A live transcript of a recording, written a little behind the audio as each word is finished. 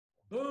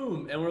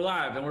Boom, and we're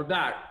live and we're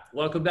back.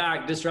 Welcome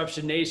back,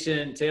 Disruption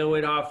Nation.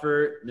 Taylor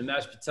Waidhofer,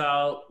 Nimesh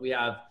Patel. We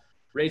have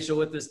Rachel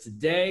with us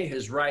today,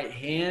 his right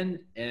hand,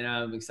 and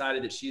I'm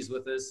excited that she's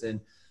with us. And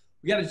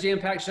we got a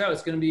jam-packed show.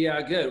 It's going to be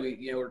good.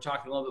 We're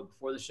talking a little bit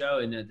before the show,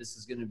 and this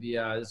is going to be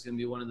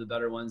one of the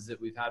better ones that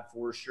we've had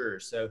for sure.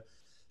 So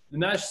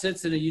Nimesh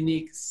sits in a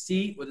unique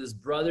seat with his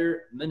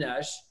brother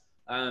Manesh.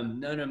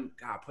 Known him,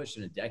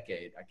 pushing a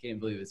decade. I can't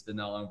believe it's been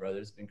that long, brother.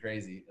 It's been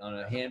crazy. On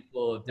a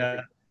handful of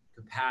different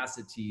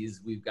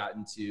capacities, we've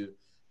gotten to,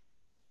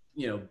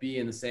 be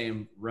in the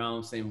same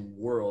realm, same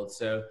world.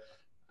 So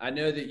I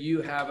know that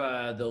you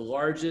have the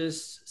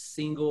largest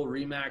single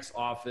Remax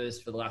office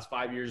for the last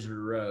 5 years in a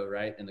row,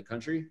 right? In the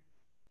country?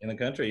 In the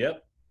country,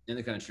 yep. In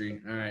the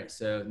country. All right.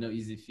 So no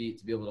easy feat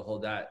to be able to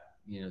hold that,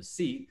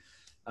 seat.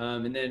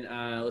 And then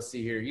let's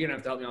see here. You're going to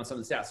have to help me on some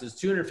of the stats. So there's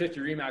 250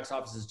 Remax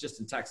offices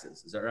just in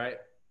Texas. Is that right?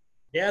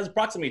 Yeah, it's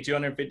approximately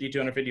 250,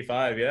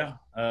 255, yeah,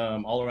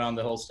 all around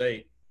the whole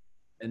state.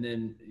 And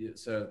then,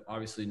 so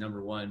obviously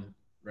number one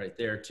right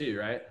there too,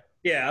 right?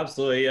 Yeah,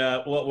 absolutely.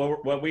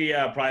 What we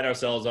pride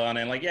ourselves on,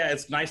 and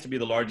it's nice to be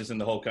the largest in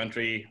the whole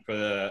country for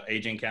the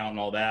agent count and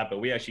all that, but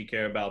we actually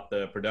care about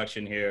the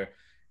production here.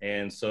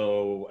 And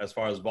so as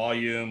far as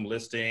volume,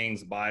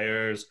 listings,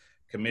 buyers,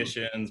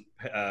 commissions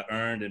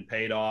earned and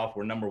paid off,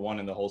 we're number one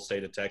in the whole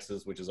state of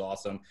Texas, which is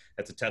awesome.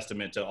 That's a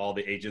testament to all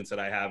the agents that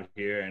I have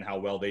here and how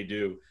well they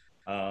do.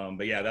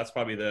 But yeah, that's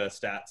probably the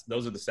stats.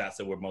 Those are the stats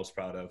that we're most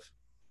proud of.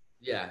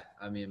 Yeah,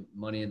 I mean,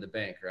 money in the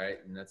bank, right?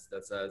 And that's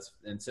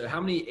and so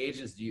how many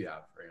agents do you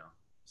have right now?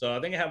 So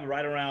I think I have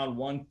right around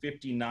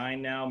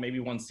 159 now, maybe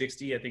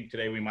 160. I think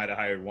today we might have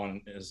hired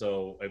one.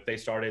 So if they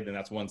started, then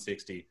that's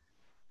 160.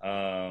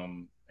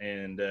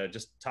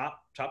 Just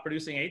top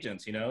producing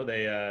agents,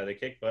 they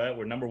kick butt.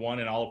 We're number one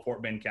in all of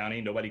Fort Bend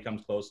County. Nobody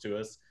comes close to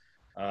us.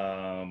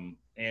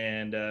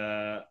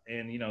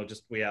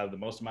 Just we have the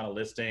most amount of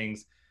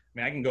listings. I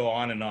mean, I can go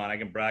on and on. I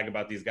can brag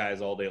about these guys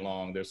all day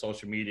long. Their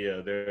social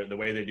media, the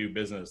way they do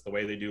business, the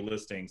way they do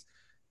listings,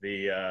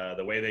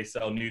 the way they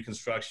sell new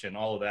construction,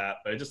 all of that.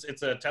 But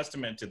it's a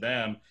testament to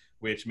them,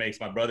 which makes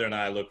my brother and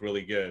I look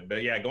really good.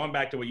 But yeah, going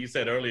back to what you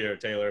said earlier,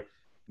 Taylor,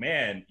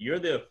 man, you're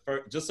the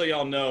first. Just so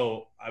y'all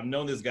know, I've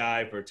known this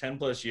guy for 10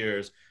 plus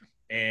years,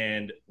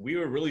 and we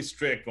were really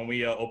strict when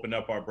we opened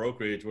up our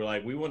brokerage. We're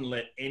like, we wouldn't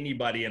let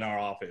anybody in our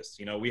office.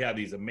 We have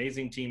these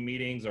amazing team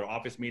meetings or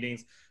office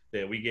meetings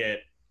that we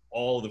get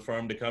all of the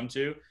firm to come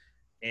to,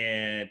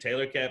 and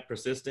Taylor kept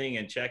persisting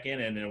and checking,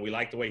 and then we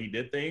liked the way he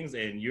did things,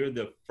 and you're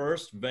the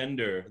first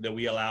vendor that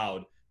we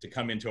allowed to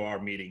come into our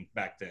meeting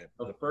back then.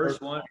 The first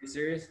one? Are you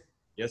serious?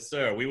 Yes,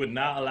 sir. We would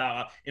not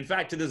allow, in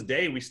fact, to this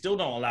day, we still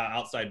don't allow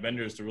outside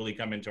vendors to really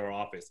come into our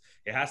office.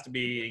 It has to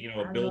be,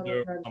 a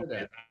builder or something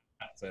in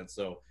that sense.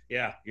 So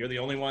yeah, you're the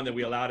only one that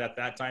we allowed at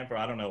that time for,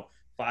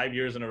 5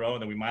 years in a row,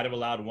 and then we might have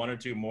allowed one or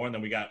two more, and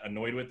then we got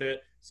annoyed with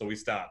it, so we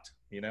stopped,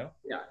 Yeah.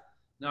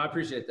 No, I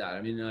appreciate that.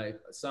 I mean,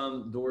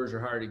 some doors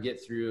are hard to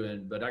get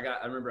through, but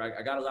I remember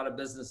I got a lot of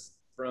business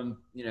from,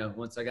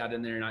 once I got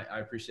in there, and I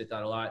appreciate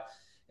that a lot.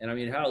 And I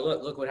mean,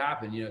 look what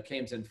happened. It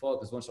came tenfold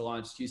because once I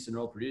launched Houston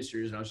Roll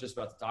Producers, and I was just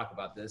about to talk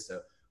about this,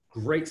 so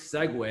great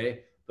segue.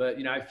 But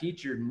I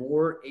featured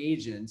more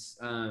agents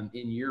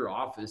in your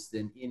office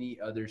than any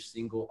other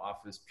single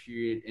office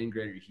period in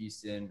Greater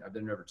Houston. I've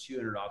been in over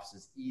 200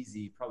 offices,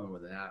 easy, probably more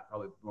than that,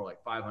 probably more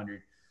like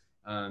 500.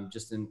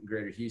 Just in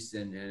Greater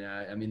Houston, and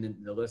I mean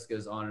the list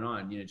goes on and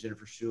on.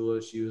 Jennifer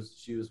Shula,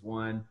 she was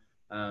one.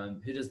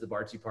 Who does the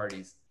Barty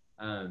parties?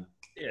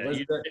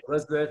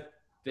 Elizabeth,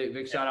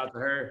 big shout out to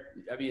her.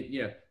 I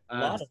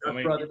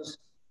mean, brothers.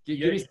 Give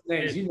me some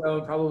names.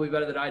 Probably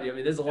better than I do. I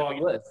mean, there's a long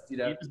list. You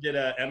just did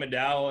Emma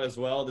Dow as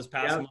well this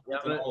past month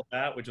and all of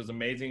that, which was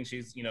amazing.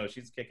 She's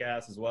kick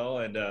ass as well,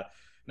 and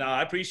no,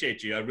 I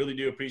appreciate you. I really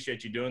do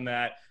appreciate you doing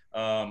that.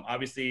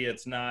 Obviously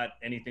it's not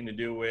anything to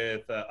do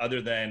with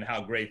other than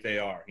how great they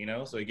are,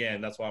 so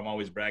again, that's why I'm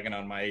always bragging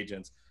on my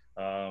agents.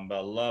 But I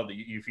love that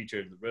you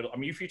featured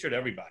you featured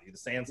everybody, the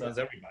Sand Sons,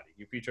 everybody.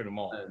 You featured them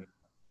all.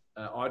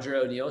 Audrey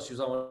O'Neill, she was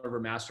on one of her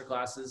master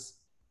classes.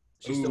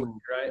 She's still with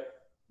you, right?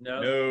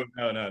 No,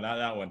 not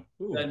that one.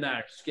 Doesn't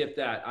matter. Skip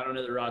that. I don't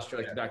know the roster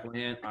like the back of my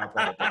hand. I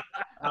apologize.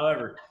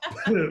 However,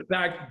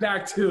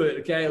 back to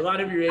it. Okay, a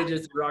lot of your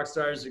agents and rock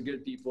stars are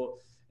good people,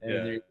 and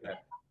there you go.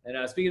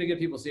 And speaking of good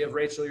people, so you have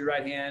Rachel, your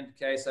right hand.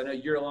 Okay, so I know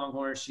you're a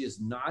Longhorn. She is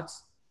not.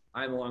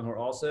 I'm a Longhorn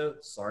also.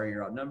 Sorry,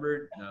 you're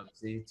outnumbered. No,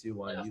 see,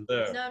 2-1.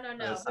 No.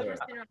 Yes, we're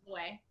just all the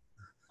way.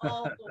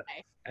 All the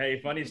way. Hey,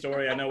 funny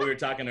story. I know we were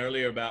talking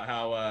earlier about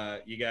how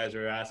you guys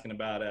were asking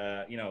about,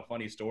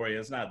 funny story.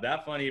 It's not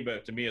that funny,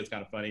 but to me, it's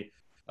kind of funny.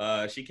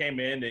 She came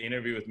in to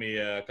interview with me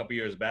a couple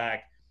years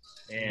back,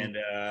 and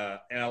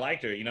I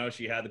liked her.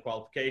 She had the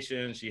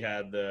qualifications. She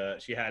had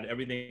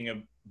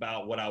everything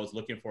about what I was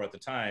looking for at the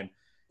time.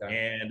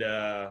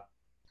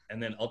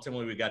 And then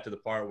ultimately we got to the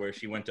part where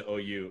she went to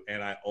OU,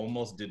 and I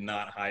almost did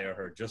not hire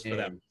her just for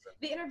that reason.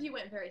 The interview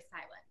went very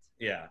silent.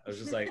 Yeah, I was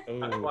just like,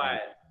 oh,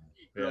 quiet.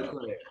 Real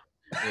quick.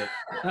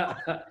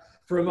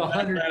 From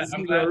 100 to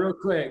 0, real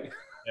quick.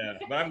 Yeah,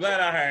 but I'm glad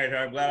I hired her.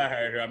 I'm glad I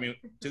hired her. I mean,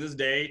 to this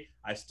day,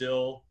 I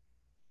still,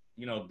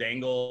 you know,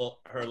 dangle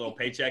her little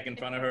paycheck in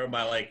front of her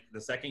by like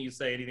the second you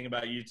say anything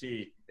about UT,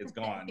 it's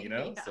gone, you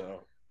know? Yeah.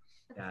 So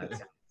Yeah,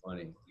 it's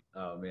funny.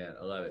 Oh man,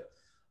 I love it.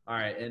 All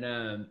right,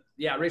 and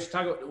yeah, Rachel,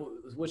 talk about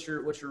what's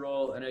your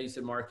role? I know you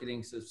said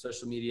marketing, so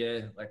social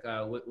media. Like,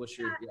 what's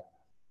your yeah.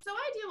 So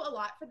I do a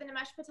lot for the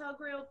Nimesh Patel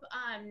Group.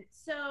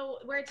 So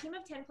we're a team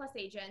of 10 plus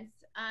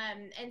agents.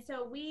 And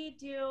so we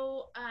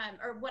do,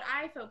 or what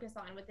I focus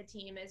on with the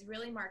team is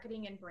really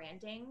marketing and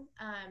branding,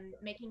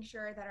 making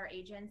sure that our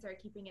agents are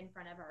keeping in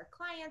front of our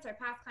clients, our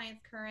past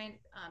clients, current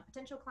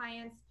potential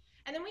clients.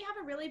 And then we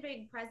have a really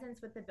big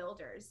presence with the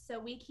builders. So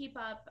we keep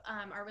up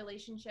our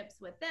relationships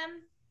with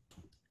them.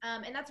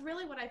 And that's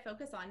really what I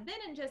focus on. Then,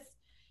 and just,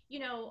 you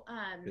know,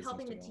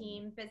 helping the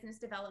team, business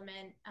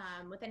development,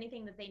 with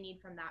anything that they need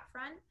from that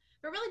front.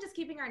 But really just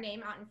keeping our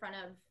name out in front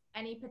of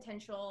any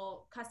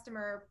potential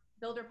customer,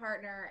 builder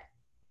partner,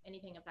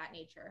 anything of that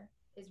nature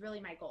is really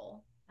my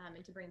goal,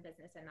 and to bring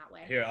business in that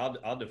way. here,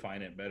 I'll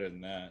define it better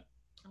than that.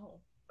 Oh.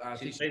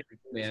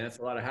 Man, that's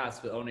a lot of hats,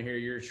 but I want to hear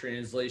your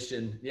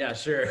translation. Yeah,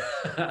 sure.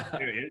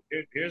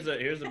 Here's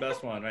the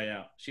best one right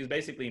now. She's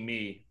basically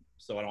me,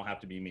 so I don't have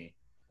to be me.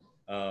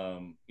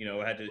 You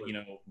know, I had to, you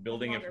know,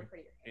 building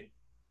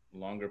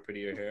longer,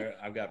 prettier hair.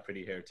 I've got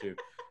pretty hair too.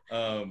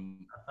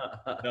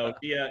 No,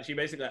 she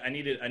basically, I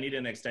needed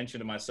an extension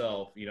to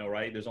myself, you know,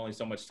 right? There's only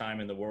so much time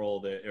in the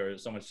world or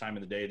so much time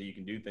in the day that you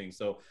can do things.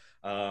 So,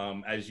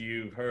 as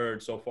you've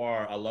heard so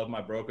far, I love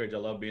my brokerage. I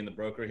love being the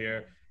broker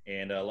here,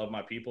 and I love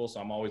my people. So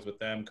I'm always with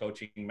them,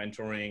 coaching,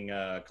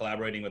 mentoring,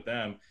 collaborating with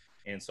them.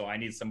 And so I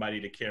need somebody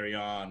to carry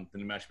on the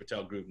Nimesh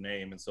Patel Group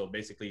name. And so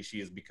basically she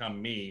has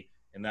become me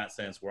in that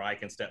sense, where I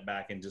can step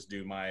back and just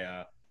do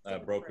my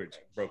brokerage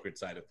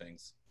side of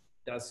things.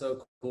 That's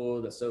so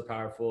cool. That's so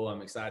powerful.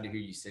 I'm excited to hear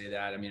you say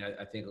that. I mean,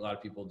 I think a lot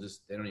of people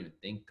just, they don't even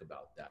think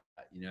about that,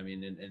 you know what I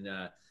mean? And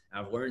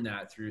I've learned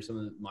that through some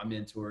of my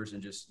mentors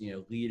and just, you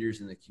know,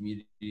 leaders in the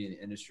community and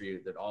the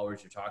industry that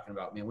always are talking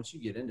about, man, once you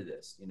get into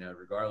this, you know,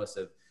 regardless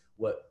of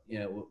what, you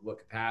know, what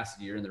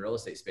capacity you're in the real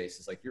estate space,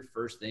 it's like your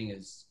first thing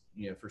is,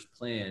 you know, first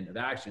plan of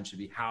action should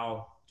be,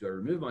 how do I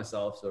remove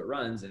myself so it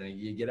runs and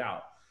you get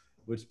out?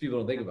 Which people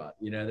don't think about,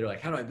 you know, they're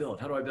like, how do I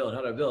build? How do I build?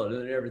 How do I build?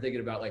 And they're never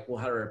thinking about like, well,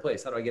 how do I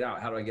replace? How do I get out?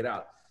 How do I get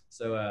out?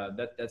 So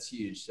that's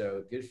huge.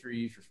 So good for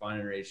you for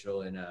finding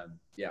Rachel. And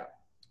yeah.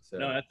 So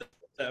no,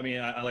 I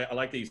mean, I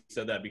like that you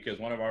said that, because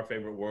one of our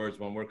favorite words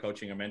when we're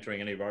coaching or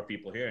mentoring any of our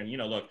people here, and, you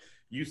know, look,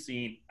 you've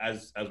seen,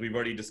 as we've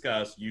already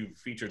discussed, you've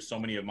featured so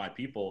many of my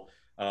people,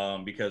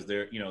 because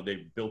they're, you know,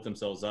 they've built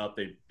themselves up,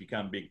 they've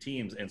become big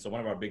teams. And so one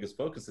of our biggest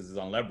focuses is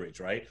on leverage,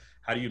 right?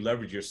 How do you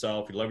leverage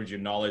yourself, you leverage your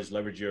knowledge,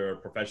 leverage your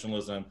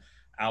professionalism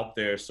out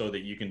there so that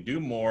you can do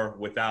more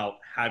without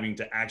having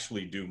to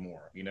actually do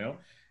more, you know?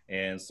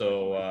 And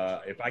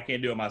so if I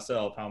can't do it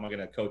myself, how am I going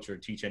to coach or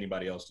teach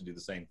anybody else to do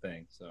the same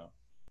thing? So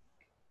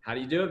how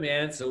do you do it,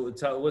 man? So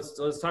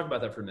let's talk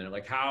about that for a minute.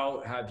 Like,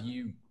 how have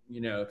you,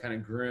 you know, kind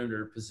of groomed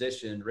or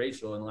positioned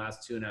Rachel in the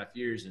last 2.5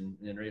 years? And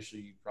Rachel,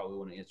 you probably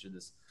want to answer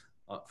this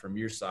from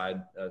your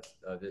side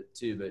of it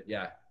too, but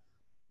yeah.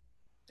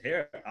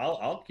 Here,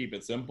 I'll keep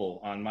it simple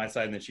on my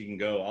side, and then she can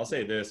go. I'll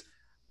say this.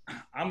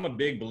 I'm a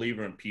big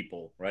believer in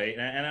people, right?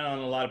 And I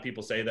know a lot of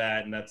people say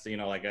that, and that's, you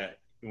know, like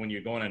when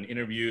you're going on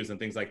interviews and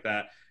things like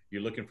that,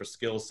 you're looking for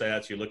skill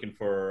sets, you're looking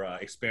for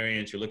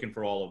experience, you're looking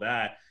for all of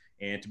that.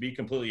 And to be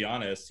completely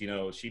honest, you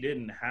know, she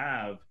didn't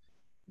have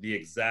the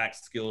exact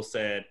skill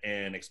set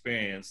and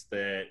experience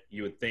that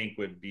you would think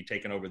would be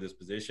taking over this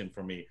position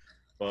for me.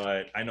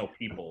 But I know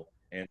people.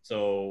 And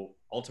so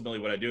ultimately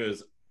what I do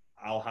is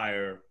I'll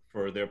hire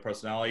for their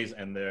personalities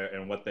and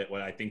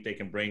what I think they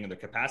can bring in the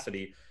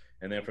capacity.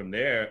 And then from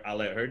there, I'll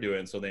let her do it.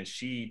 And so then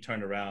she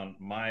turned around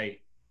my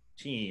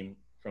team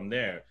from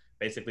there.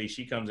 Basically,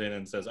 she comes in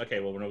and says,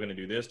 okay, well, we're not going to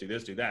do this, do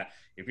that.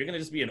 If you're going to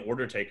just be an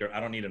order taker, I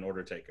don't need an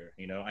order taker.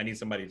 You know, I need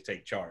somebody to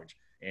take charge.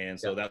 And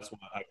so that's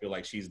what I feel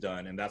like she's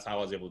done. And that's how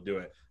I was able to do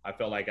it. I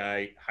felt like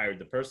I hired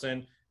the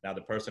person. Now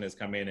the person has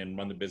come in and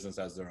run the business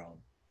as their own.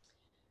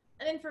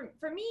 And then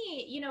for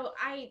me, you know,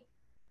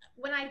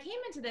 when I came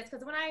into this,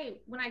 because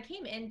when I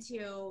came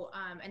into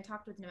and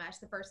talked with Nimesh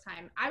the first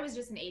time, I was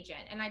just an agent,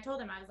 and I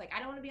told him, I was like, I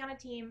don't want to be on a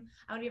team.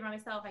 I want to be by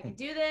myself. I can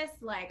do this.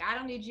 Like, I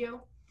don't need you.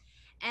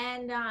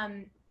 And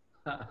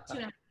 2.5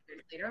 years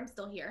later, I'm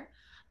still here,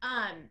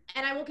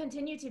 and I will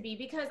continue to be,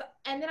 because.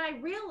 And then I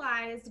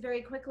realized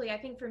very quickly, I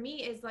think for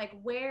me is like,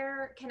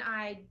 where can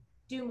I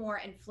do more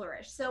and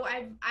flourish? So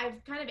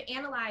I've kind of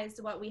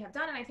analyzed what we have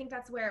done, and I think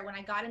that's where, when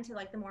I got into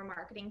like the more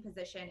marketing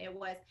position, it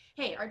was,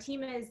 hey, our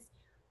team is.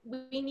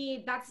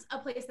 That's a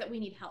place that we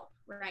need help,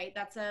 right?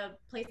 That's a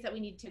place that we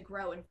need to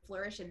grow and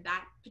flourish in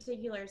that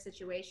particular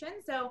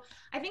situation. So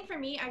I think for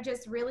me, I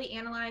just really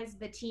analyzed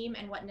the team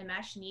and what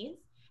Nimesh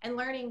needs, and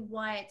learning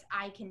what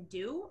I can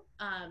do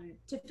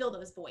to fill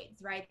those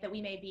voids, right, that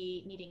we may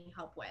be needing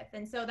help with.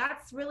 And so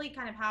that's really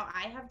kind of how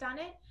I have done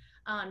it,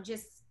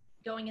 just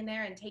going in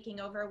there and taking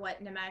over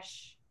what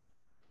Nimesh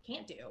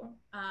can't do.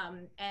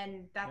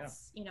 And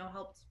that's, you know,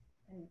 helped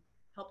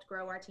helped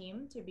grow our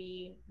team to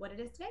be what it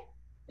is today.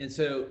 And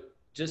so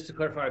just to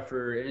clarify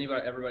for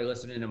everybody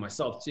listening and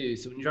myself too.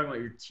 So when you're talking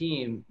about your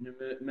team,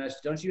 Nimesh,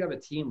 don't you have a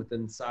team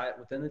within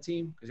the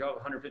team? Because you have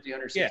 150,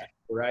 160 Yeah.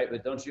 people, right?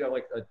 But don't you have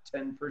like a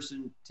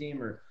 10-person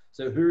team or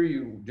so who are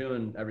you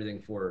doing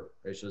everything for,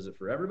 Rachel? Is it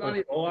for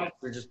everybody or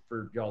just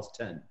for y'all's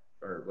 10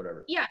 or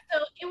whatever? Yeah, so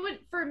it would,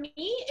 for me,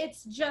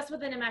 it's just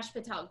within a Nimesh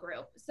Patel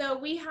group. So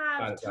we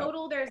have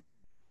total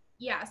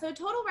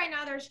right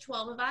now there's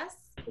 12 of us.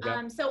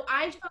 Okay. So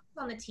I focus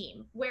on the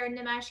team where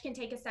Nimesh can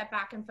take a step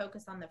back and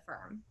focus on the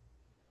firm.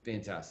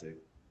 Fantastic.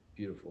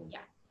 Beautiful. Yeah.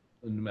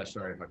 Nimesh,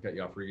 sorry if I cut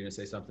you off. Were you going to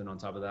say something on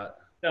top of that?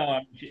 No,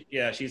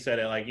 she said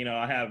it. Like,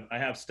 I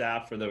have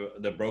staff for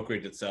the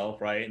brokerage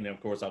itself, right? And then,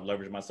 of course, I've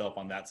leveraged myself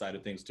on that side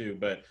of things too.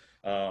 But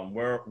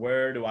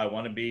where do I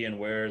want to be, and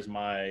where's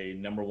my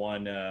number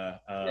one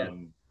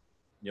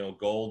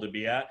goal to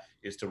be at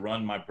is to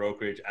run my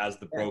brokerage as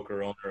the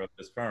broker owner of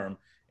this firm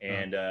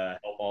and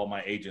help all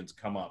my agents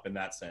come up in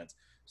that sense.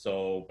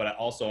 So, but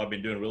I've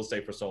been doing real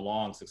estate for so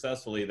long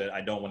successfully that I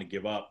don't want to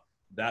give up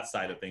that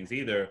side of things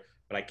either.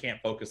 But I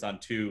can't focus on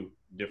two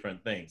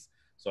different things.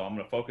 So I'm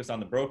going to focus on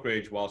the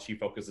brokerage while she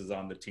focuses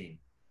on the team.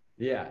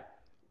 Yeah,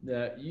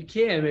 you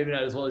can, maybe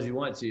not as well as you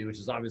want to, which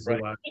is obviously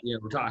why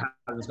we're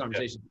having this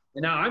conversation. Yeah.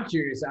 And now I'm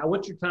curious,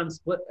 what's your time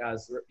split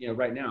as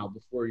right now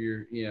before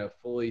you're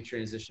fully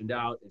transitioned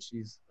out and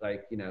she's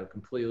like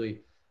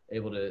completely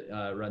able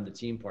to run the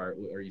team part?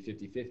 Are you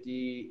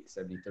 50-50,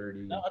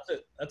 70-30? No,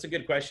 that's a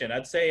good question.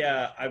 I'd say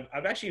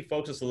I've actually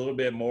focused a little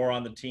bit more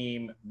on the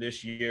team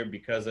this year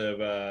because of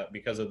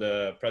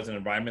the present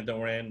environment that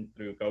we're in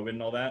through COVID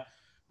and all that.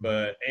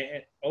 But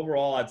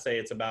overall, I'd say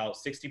it's about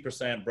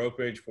 60%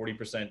 brokerage,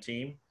 40%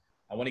 team.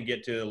 I want to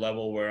get to the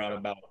level where I'm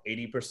about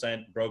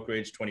 80%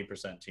 brokerage,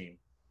 20% team.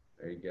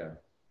 There you go.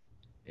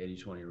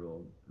 80-20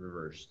 rule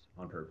reversed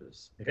on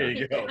purpose. There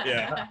you go.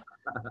 Yeah.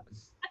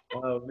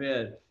 Oh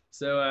man.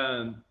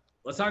 So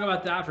let's talk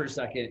about that for a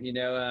second. I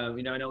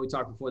know we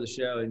talked before the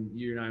show, and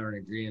you and I were in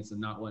agreement of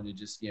not wanting to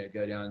just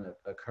go down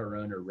a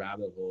corona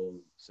rabbit hole.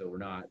 So we're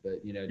not,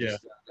 but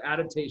just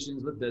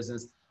adaptations with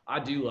business. I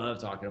do love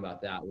talking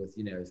about that with,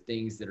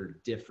 things that are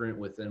different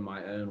within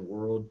my own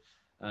world,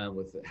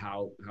 with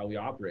how we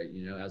operate,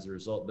 as a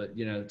result. But,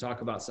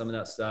 talk about some of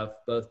that stuff,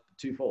 both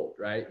twofold,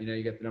 right?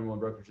 You get the number one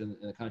brokerage in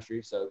the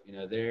country. So,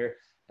 there,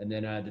 and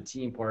then the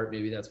team part,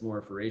 maybe that's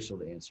more for Rachel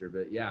to answer.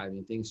 But yeah, I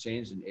mean, things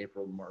changed in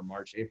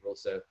March, April.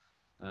 So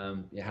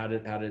how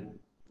did,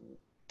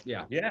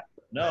 yeah.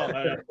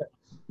 No,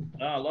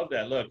 I love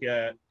that. Look,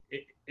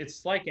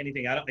 it's like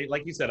anything.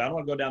 Like you said, I don't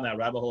want to go down that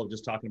rabbit hole of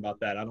just talking about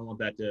that. I don't want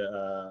that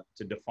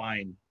to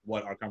define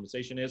what our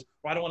conversation is,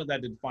 or I don't want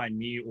that to define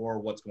me or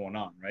what's going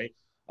on, right?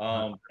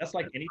 That's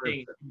like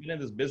anything. You've been in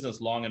this business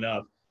long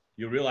enough,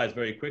 you realize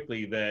very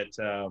quickly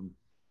that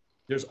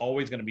there's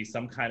always going to be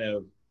some kind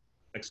of,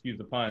 excuse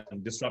the pun,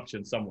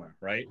 disruption somewhere,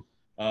 right?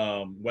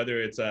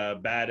 Whether it's a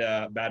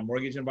bad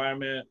mortgage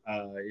environment,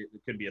 it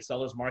could be a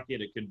seller's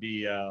market, it could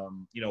be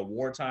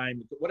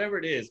wartime, whatever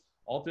it is.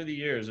 All through the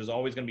years, there's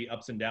always going to be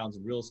ups and downs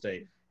in real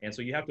estate. And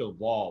so you have to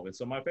evolve. And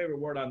so my favorite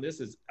word on this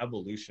is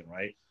evolution,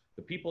 right?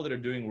 The people that are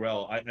doing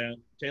well,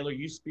 Taylor,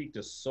 you speak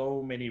to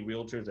so many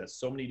realtors at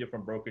so many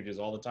different brokerages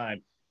all the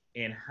time.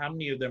 And how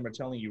many of them are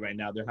telling you right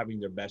now they're having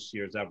their best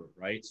years ever,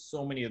 right?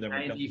 So many of them.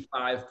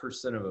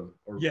 95% of them.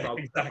 Or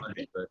probably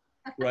exactly.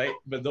 Right?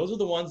 But those are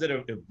the ones that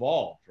have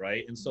evolved,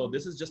 right? And so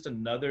this is just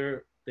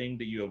another thing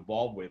that you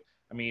evolve with.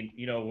 I mean,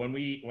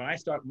 when I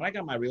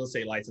got my real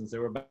estate license, there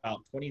were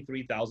about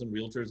 23,000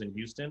 realtors in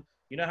Houston.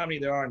 You know how many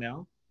there are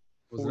now?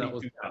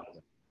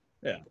 42,000.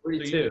 Yeah.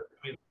 42.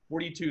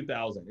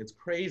 42,000. It's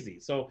crazy.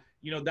 So,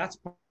 that's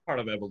part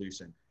of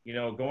evolution.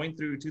 Going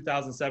through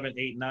 2007,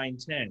 8, 9,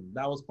 10,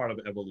 that was part of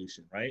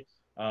evolution, right?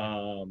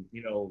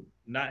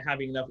 Not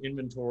having enough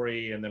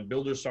inventory and then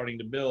builders starting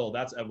to build,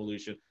 that's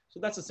evolution. So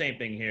that's the same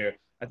thing here.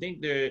 I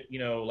think that,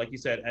 like you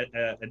said,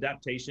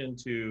 adaptation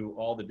to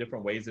all the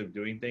different ways of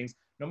doing things,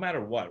 no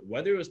matter what,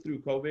 whether it was through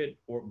COVID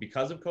or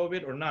because of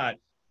COVID or not,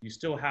 you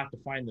still have to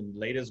find the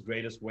latest,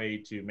 greatest way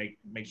to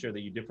make sure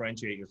that you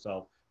differentiate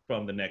yourself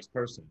from the next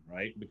person,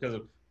 right? Because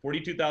of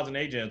 42,000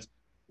 agents,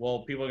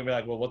 well, people are gonna be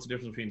like, well, what's the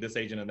difference between this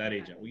agent and that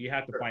agent? Well, you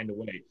have to find a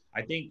way.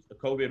 I think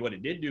COVID, what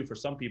it did do for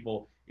some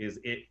people is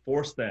it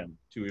forced them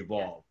to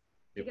evolve.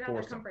 To get out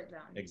of their comfort zone.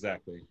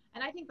 Exactly.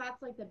 And I think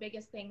that's like the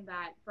biggest thing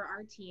that for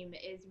our team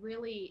is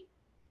really,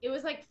 it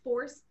was like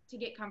forced to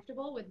get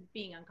comfortable with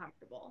being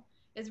uncomfortable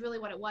is really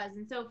what it was.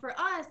 And so for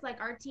us, like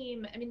our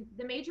team, I mean,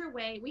 the major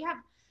way we have,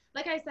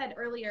 like I said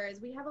earlier,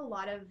 is we have a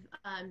lot of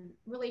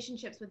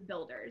relationships with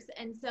builders.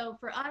 And so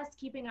for us,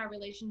 keeping our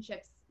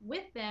relationships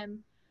with them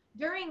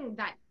during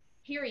that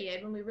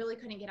period when we really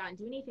couldn't get out and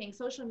do anything,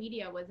 social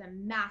media was a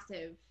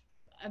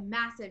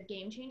massive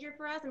game changer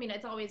for us. I mean,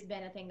 it's always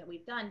been a thing that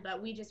we've done,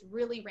 but we just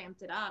really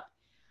ramped it up.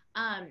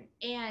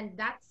 And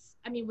that's,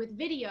 I mean, with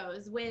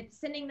videos, with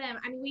sending them,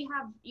 I mean, we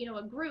have,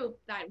 a group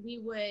that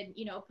we would,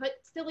 put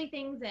silly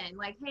things in,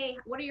 like, hey,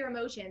 what are your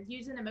emotions?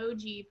 Use an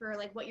emoji for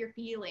like what you're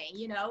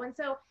feeling, and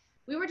so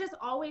we were just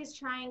always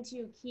trying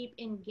to keep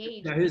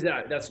engaged. Now, who's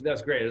that? That's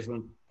great. I just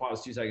want to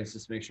pause 2 seconds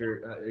just to make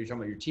sure. Are you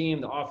talking about your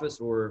team, the office,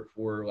 or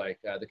for like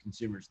the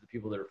consumers, the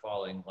people that are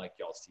following like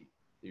y'all's team?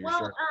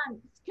 Well,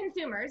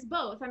 consumers,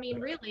 both. I mean,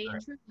 really,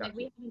 and truthfully, like,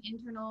 we have an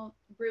internal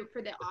group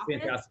for the office.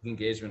 Fantastic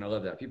engagement. I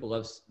love that. People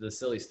love the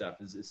silly stuff.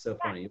 It's so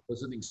funny. You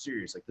post something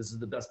serious, like this is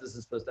the best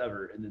business post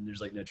ever, and then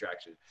there's like no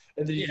traction.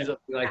 And then you do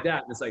something like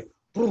that, and it's like,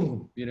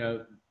 boom, you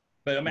know.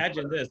 But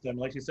imagine this, and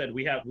like you said,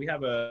 we have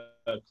a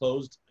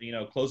closed,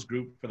 closed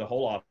group for the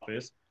whole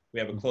office. We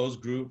have a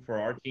closed group for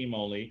our team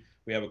only.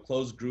 We have a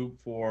closed group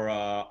for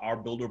our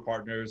builder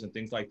partners and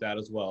things like that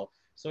as well.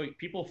 So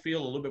people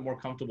feel a little bit more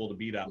comfortable to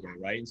be that way,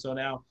 right? And so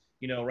now,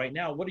 right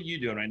now, what are you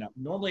doing right now?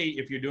 Normally,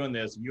 if you're doing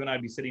this, you and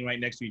I'd be sitting right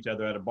next to each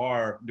other at a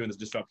bar doing this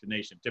Disruption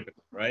Nation,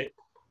 typically, right?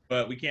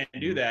 But we can't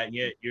do that,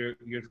 yet you're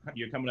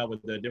coming up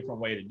with a different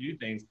way to do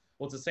things.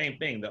 Well, it's the same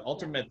thing. The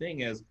ultimate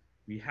thing is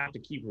we have to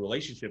keep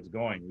relationships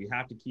going. We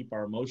have to keep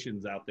our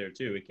emotions out there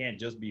too. It can't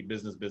just be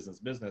business, business,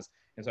 business.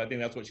 And so I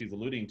think that's what she's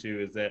alluding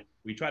to, is that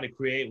we try to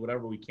create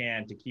whatever we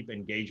can to keep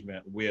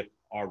engagement with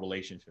our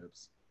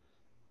relationships.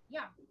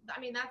 Yeah, I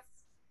mean,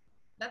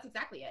 that's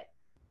exactly it.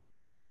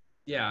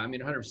 Yeah, I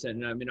mean, 100%.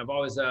 And I mean, I've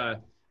always,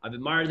 I've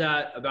admired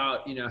that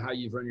about, how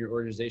you've run your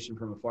organization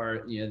from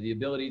afar, the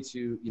ability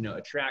to,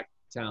 attract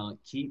talent,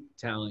 keep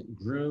talent,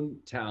 groom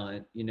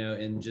talent,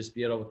 and just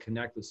be able to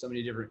connect with so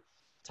many different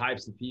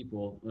types of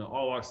people,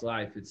 all walks of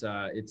life. That's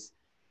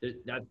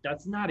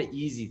not an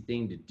easy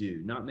thing to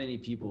do. Not many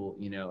people,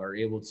 are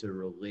able to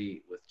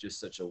relate with just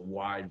such a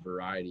wide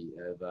variety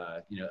of,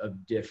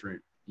 of different,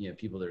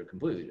 people that are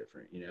completely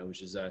different,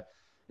 which is,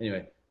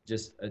 anyway,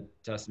 just a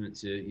testament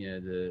to,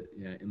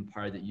 the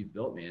empire that you've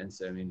built, man.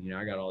 So, I mean,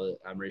 I got all the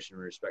admiration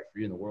and respect for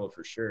you in the world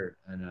for sure.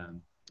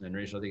 And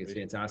Rachel, I think it's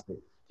fantastic.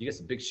 You got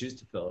some big shoes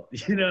to fill,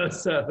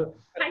 so,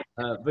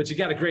 but you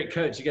got a great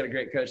coach. You got a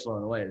great coach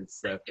along the way.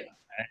 So.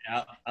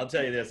 I'll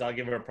tell you this. I'll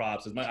give her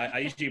props. I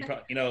usually,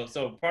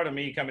 so part of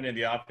me coming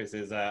into the office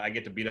is I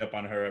get to beat up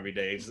on her every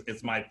day.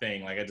 It's my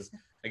thing. Like I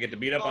get to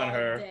beat up on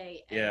her.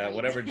 Yeah,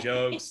 whatever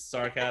jokes,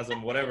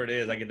 sarcasm, whatever it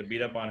is, I get to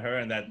beat up on her,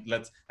 and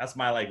that's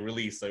my like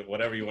release, like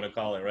whatever you want to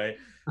call it, right?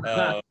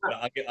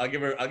 I'll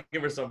give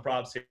her some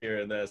props here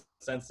in the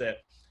sense that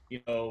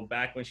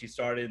back when she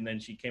started and then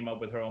she came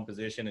up with her own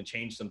position and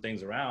changed some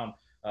things around.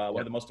 One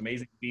of the most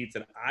amazing feats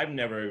that I've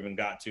never even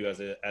got to as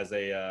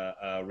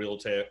a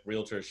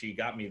realtor. She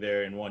got me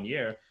there in 1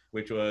 year,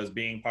 which was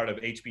being part of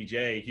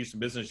HBJ, Houston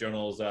Business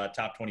Journal's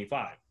top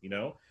 25.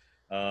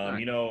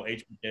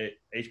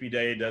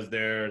 HBJ does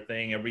their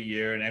thing every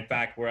year, and in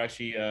fact, we're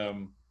actually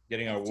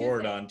getting our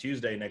award on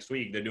Tuesday next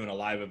week. They're doing a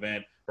live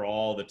event for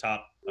all the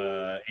top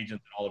agents in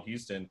all of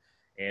Houston,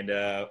 and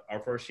our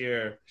first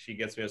year, she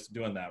gets us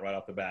doing that right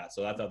off the bat.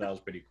 So I thought that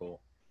was pretty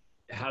cool.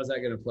 How's that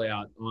going to play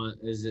out?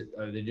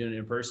 Are they doing it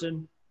in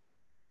person?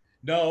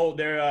 No,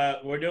 they're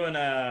doing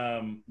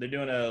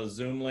a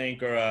Zoom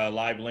link or a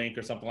live link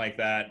or something like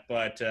that.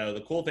 But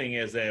the cool thing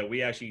is that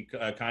we actually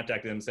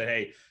contacted them and said,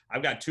 hey,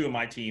 I've got 2 of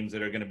my teams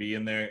that are going to be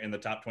in there in the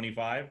top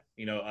 25,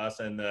 us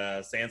and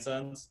the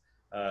Samsung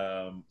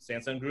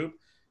group.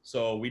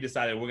 So we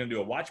decided we're going to do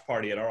a watch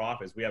party at our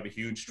office. We have a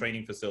huge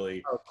training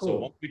facility. Oh, cool. So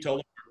once we told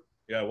them,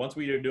 once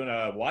we were doing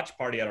a watch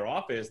party at our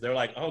office, they're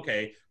like,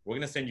 okay, we're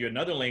going to send you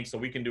another link so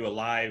we can do a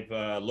live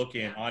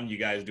look-in on you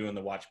guys doing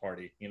the watch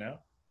party, So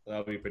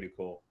that'll be pretty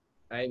cool.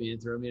 Hey, man,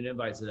 throw me an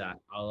invite to that.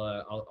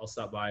 I'll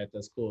stop by if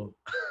that's cool.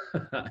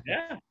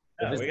 Yeah.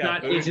 If it's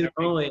not agent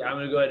only, I'm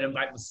going to go ahead and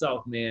invite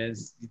myself, man.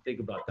 You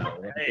think about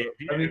that one. Hey, if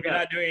you're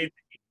not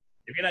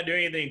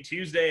doing anything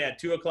Tuesday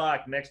at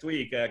 2:00 next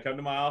week, come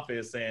to my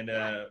office, and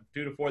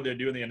 2 to 4, they're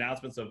doing the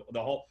announcements of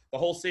the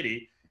whole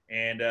city.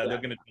 And they're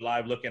going to be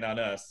live looking on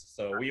us.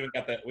 So we even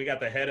got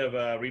the head of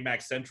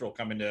Remax Central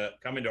coming to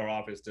our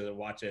office to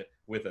watch it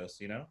with us.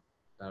 That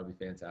would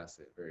be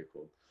fantastic. Very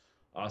cool.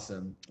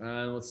 Awesome.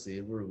 Let's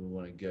see. Where do we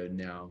want to go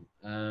now?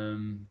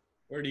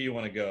 Where do you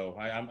want to go?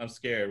 I'm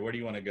scared. Where do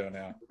you want to go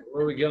now?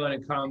 Where are we going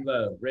in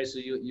combo? Rachel,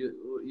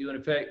 you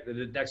want to pick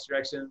the next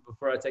direction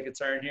before I take a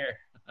turn here?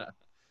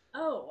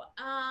 Well.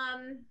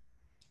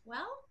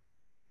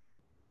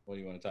 What do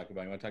you want to talk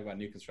about? You want to talk about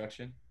new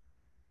construction?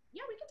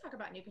 Yeah, we can talk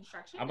about new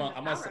construction. I'm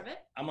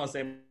gonna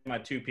say my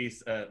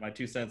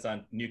 2 cents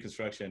on new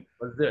construction.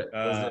 Let's do it.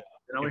 And I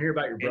want to hear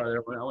about your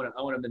brother. I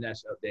want a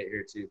Manesh update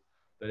here too.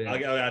 But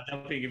I'll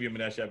definitely give you a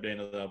Manesh update in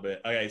a little bit.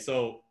 Okay,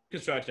 so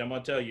construction. I'm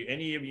gonna tell you,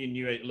 any of you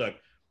new, look,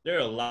 there are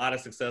a lot of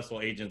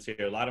successful agents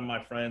here. A lot of my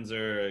friends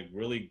are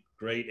really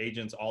great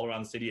agents all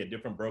around the city at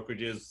different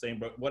brokerages,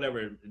 whatever.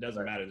 It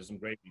doesn't matter. There's some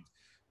great ones.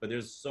 But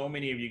there's so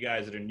many of you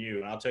guys that are new.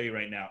 And I'll tell you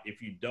right now, if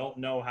you don't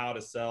know how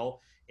to sell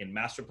in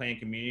master plan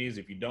communities,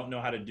 if you don't know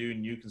how to do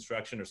new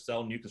construction or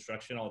sell new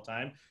construction all the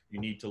time, you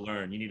need to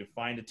learn. You need to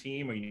find a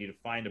team, or you need to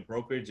find a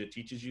brokerage that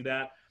teaches you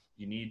that.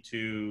 You need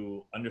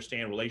to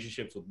understand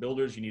relationships with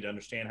builders. You need to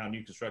understand how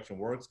new construction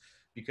works,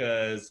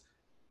 because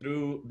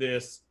through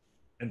this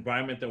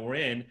environment that we're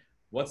in,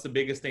 what's the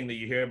biggest thing that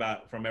you hear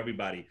about from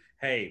everybody?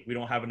 Hey, we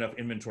don't have enough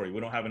inventory. We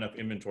don't have enough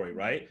inventory,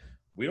 right?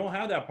 We don't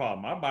have that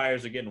problem. Our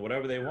buyers are getting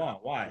whatever they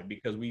want. Why?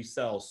 Because we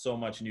sell so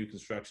much new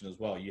construction as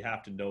well. You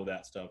have to know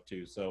that stuff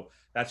too. So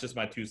that's just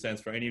my 2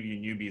 cents for any of you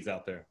newbies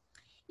out there.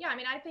 Yeah, I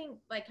mean, I think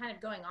like kind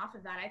of going off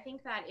of that, I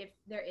think that if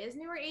there is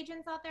newer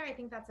agents out there, I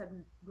think that's a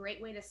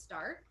great way to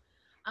start,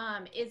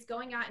 is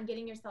going out and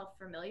getting yourself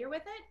familiar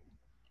with it.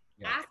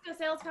 Yeah. Ask a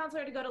sales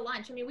counselor to go to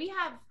lunch. I mean, we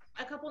have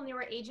a couple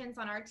newer agents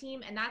on our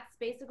team, and that's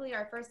basically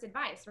our first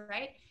advice,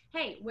 right?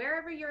 Hey,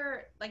 wherever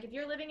you're, like if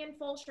you're living in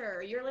Fulshire,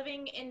 or you're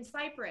living in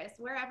Cypress,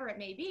 wherever it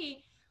may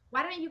be,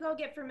 why don't you go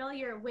get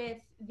familiar with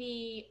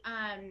the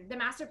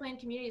master plan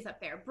communities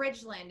up there,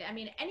 Bridgeland, I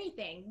mean,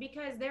 anything,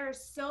 because there are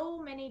so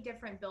many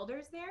different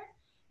builders there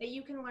that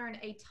you can learn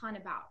a ton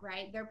about,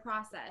 right? Their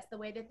process, the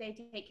way that they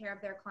take care of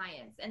their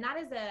clients. And that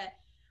is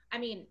I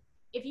mean,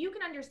 if you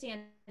can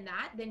understand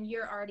that, then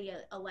you're already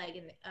a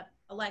leg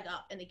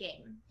up in the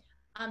game.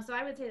 So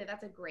I would say that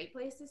that's a great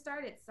place to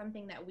start. It's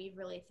something that we've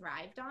really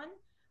thrived on,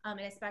 and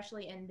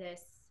especially in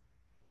this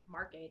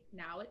market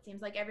now, it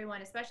seems like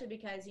everyone, especially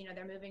because, you know,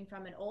 they're moving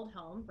from an old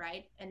home,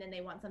 right, and then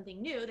they want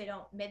something new. They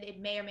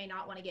may or may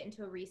not want to get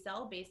into a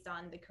resale based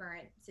on the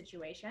current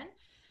situation,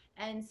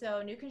 and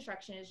so new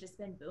construction has just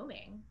been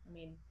booming. I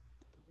mean,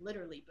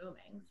 literally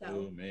booming. So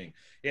booming.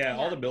 Yeah,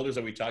 all the builders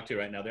that we talk to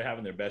right now, they're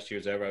having their best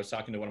years ever. I was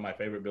talking to one of my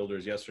favorite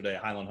builders yesterday,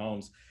 Highland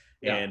Homes,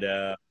 and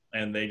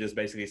they just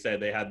basically said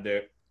they had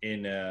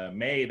in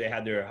May they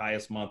had their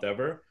highest month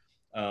ever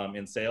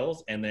in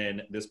sales, and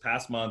then this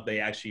past month they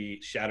actually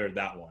shattered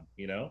that one,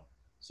 you know.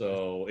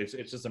 So it's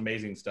just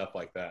amazing stuff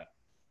like that.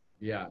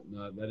 Yeah,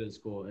 no, that is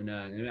cool. And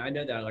I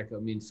know that, like, I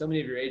mean, so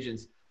many of your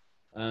agents,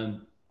 I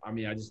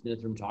mean, I just know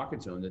from talking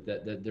to them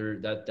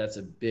that's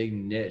a big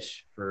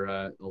niche for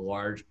a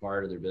large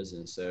part of their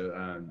business.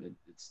 So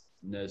it's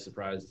no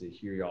surprise to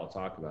hear y'all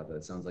talk about that.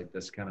 It sounds like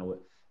that's kind of what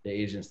the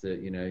agents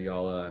that, you know,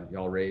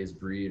 y'all raise,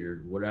 breed,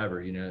 or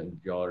whatever, you know,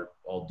 y'all are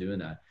all doing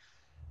that.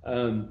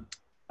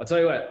 I'll tell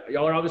you what,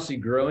 y'all are obviously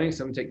growing.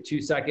 So I'm gonna take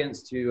 2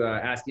 seconds to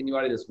ask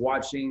anybody that's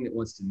watching that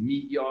wants to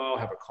meet y'all,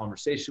 have a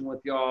conversation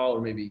with y'all, or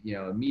maybe, you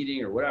know, a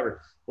meeting or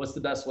whatever. What's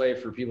the best way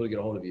for people to get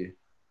a hold of you?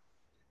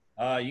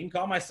 You can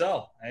call my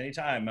cell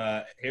anytime.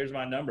 Here's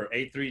my number,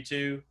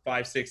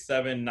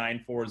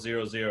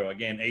 832-567-9400.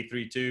 Again,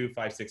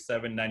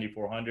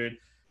 832-567-9400.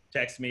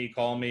 Text me,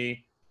 call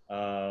me.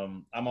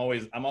 I'm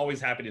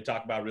always happy to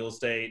talk about real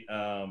estate.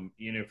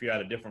 You know, if you're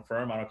at a different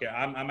firm, I don't care.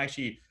 I'm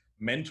actually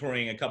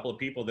mentoring a couple of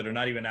people that are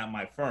not even at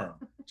my firm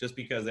just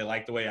because they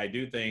like the way I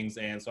do things.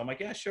 And so I'm like,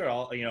 yeah, sure.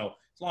 I'll, you know,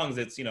 as long as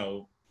it's, you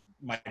know,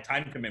 my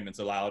time commitment's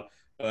allowed.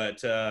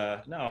 But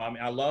no, I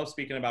mean, I love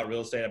speaking about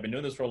real estate. I've been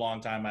doing this for a long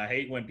time. I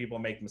hate when people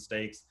make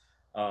mistakes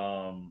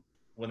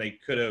when they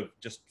could have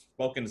just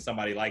spoken to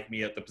somebody like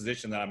me at the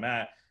position that I'm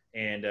at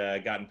and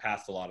gotten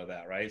past a lot of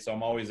that, right? So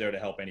I'm always there to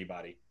help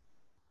anybody.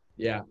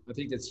 Yeah, I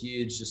think that's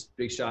huge. Just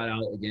big shout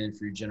out again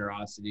for your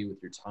generosity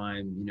with your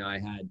time. You know, I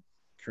had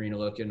Karina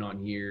Loken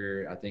on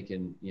here, I think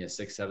in, you know,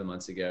 6-7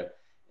 months ago.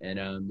 And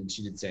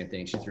she did the same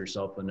thing. She threw her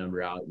cell phone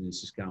number out, and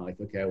it's just kind of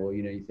like, okay, well,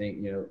 you know, you think,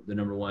 you know, the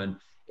number one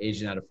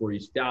agent out of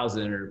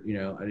 40,000, or, you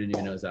know, I didn't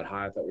even know it was that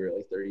high. I thought we were at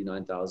like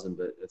 39,000,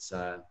 but it's,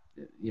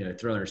 you know,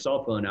 throwing her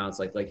cell phone out. It's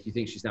like you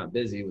think she's not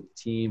busy with the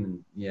team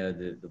and, you know,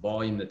 the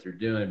volume that they're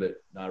doing,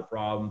 but not a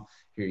problem.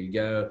 Here you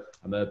go.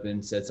 I'm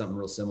open. Said something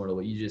real similar to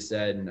what you just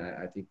said. And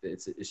I think that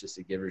it's just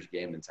a giver's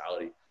game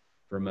mentality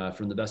from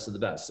the best of the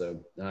best.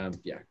 So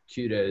yeah,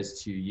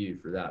 kudos to you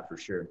for that, for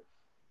sure.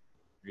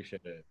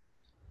 Appreciate it.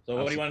 So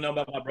what do you want to know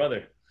about my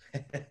brother?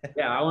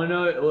 Yeah, I want to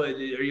know, are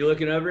you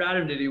looking over at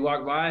him? Did he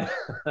walk by?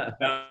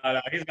 No,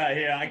 he's not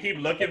here. I keep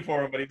looking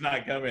for him, but he's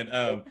not coming.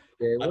 I'll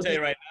tell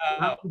you right now.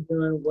 How's he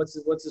doing? What's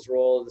his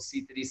role, the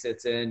seat that he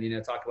sits in? You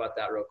know, talk about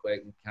that real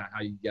quick and kind of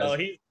how you guys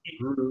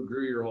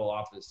grew your whole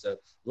office. So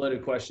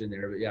loaded question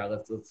there, but yeah,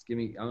 let's give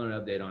me. I'm gonna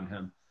update on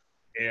him.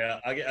 Yeah,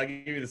 I'll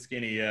give you the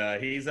skinny.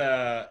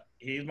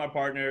 He's my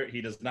partner.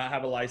 He does not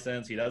have a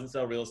license. He doesn't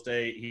sell real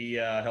estate. He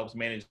helps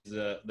manage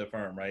the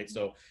firm, right?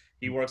 So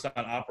he works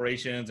on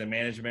operations and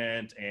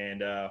management and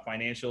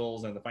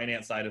financials and the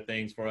finance side of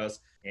things for us.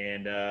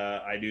 And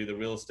I do the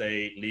real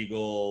estate,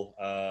 legal,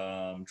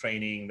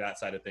 training, that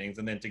side of things.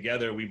 And then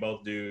together we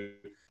both do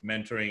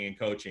mentoring and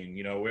coaching.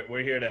 You know,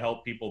 we're here to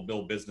help people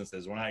build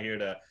businesses. We're not here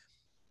to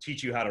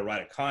teach you how to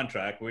write a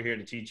contract. We're here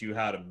to teach you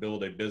how to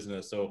build a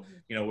business. So,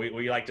 you know,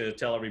 we like to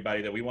tell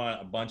everybody that we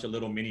want a bunch of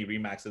little mini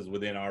Remaxes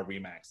within our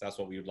Remax. That's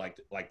what we would like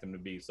them to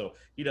be. So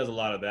he does a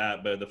lot of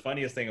that. But the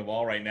funniest thing of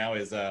all right now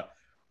is,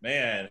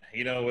 man,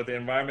 you know, with the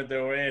environment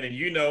that we're in, and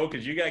you know,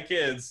 because you got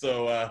kids.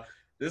 So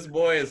this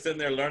boy is sitting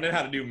there learning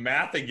how to do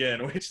math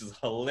again, which is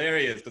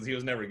hilarious because he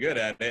was never good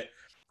at it.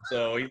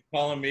 So he's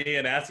calling me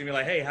and asking me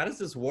like, hey, how does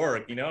this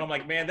work? You know, I'm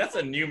like, man, that's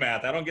a new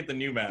math. I don't get the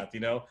new math, you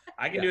know.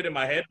 I can do it in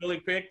my head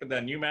really quick, but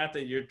the new math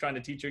that you're trying to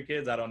teach your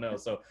kids, I don't know.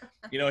 So,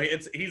 you know,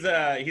 he's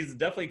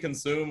definitely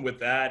consumed with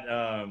that.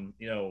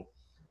 You know,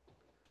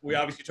 we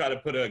obviously try to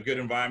put a good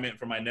environment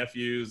for my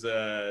nephews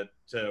to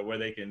where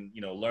they can,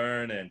 you know,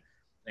 learn and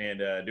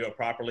do it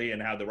properly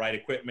and have the right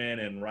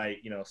equipment and right,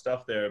 you know,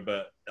 stuff there.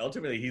 But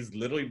ultimately, he's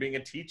literally being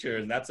a teacher,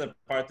 and that's a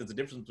part that's the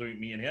difference between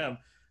me and him.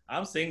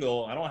 I'm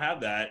single. I don't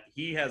have that.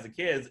 He has the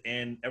kids,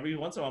 and every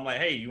once in a while, I'm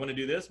like, hey, you want to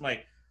do this? I'm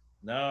like,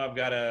 no, I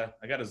got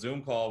a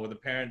Zoom call with a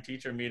parent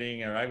teacher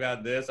meeting, or I've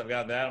got this, I've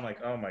got that. I'm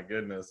like, oh my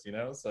goodness, you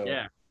know. So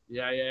Yeah.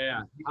 How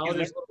he's old are like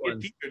his little a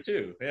ones? teacher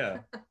too. Yeah.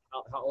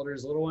 How old are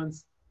his little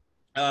ones?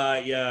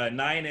 Yeah,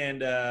 9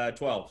 and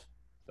 12.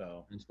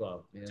 So And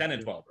 12. Yeah, 10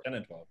 and 12. 10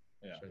 and 12.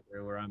 Yeah. Right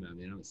there where I'm at,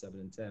 man. I'm at 7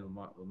 and 10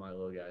 with my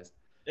little guys.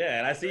 Yeah,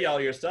 and I see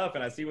all your stuff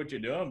and I see what you're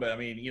doing, but I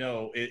mean, you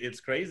know, it's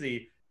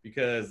crazy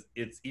because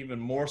it's even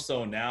more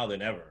so now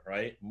than ever,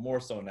 right? More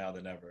so now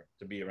than ever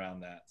to be around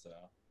that. So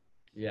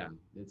yeah,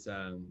 it's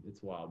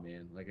wild,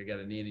 man. Like I got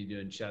a nanny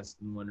doing chess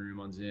in one room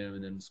on Zoom,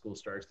 and then school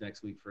starts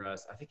next week for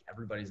us. I think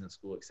everybody's in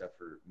school except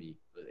for me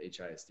with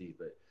HISD,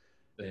 but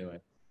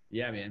anyway,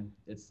 yeah, man,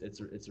 it's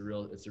a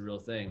real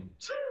thing.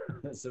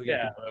 So we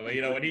got well,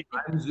 you know, when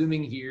I'm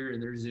zooming here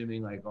and they're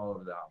zooming like all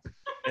over the house.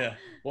 Yeah,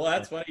 well,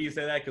 that's funny you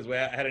say that because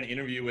I had an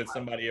interview with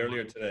somebody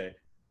earlier today.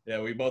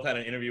 Yeah, we both had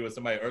an interview with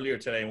somebody earlier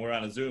today, and we're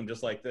on a Zoom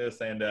just like this,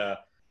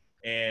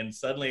 and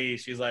suddenly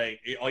she's like,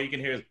 all you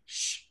can hear is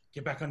shh.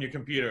 Get back on your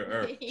computer,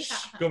 or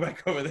shh, go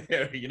back over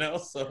there, you know?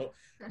 So,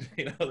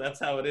 you know, that's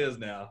how it is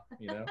now,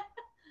 you know?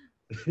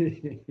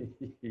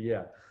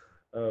 Yeah.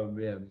 Oh,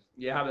 man.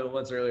 Yeah, happened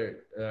once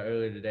earlier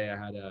today. I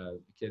had a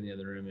kid in the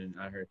other room, and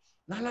I heard,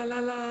 la, la, la,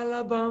 la,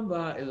 la,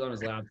 bamba. It was on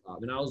his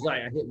laptop. And I was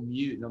like, I hit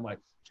mute, and I'm like,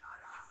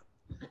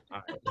 shut up.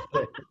 All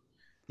right.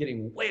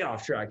 Getting way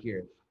off track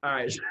here. All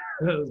right.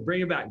 Let's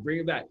bring it back.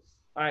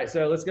 All right,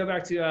 so let's go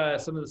back to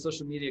some of the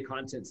social media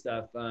content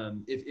stuff.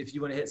 If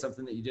you want to hit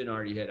something that you didn't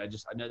already hit, I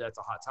know that's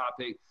a hot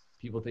topic.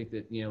 People think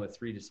that, you know, with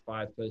 3 to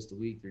 5 posts a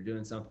week, they're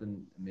doing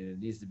something. I mean, it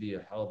needs to be a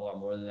hell of a lot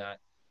more than that.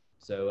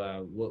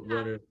 So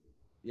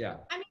yeah.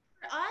 I mean,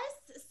 for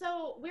us,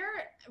 so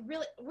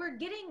we're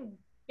getting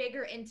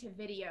bigger into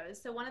videos.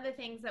 So one of the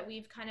things that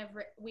we've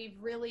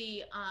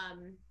really,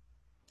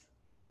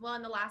 well,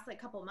 in the last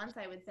couple of months,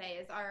 I would say,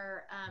 is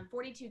our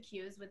 42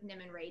 Qs with Nim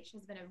and Rach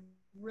has been a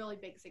really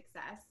big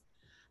success.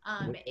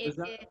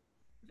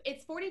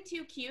 It's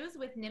 42 Qs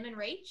with Nim and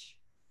Rach.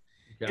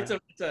 Okay.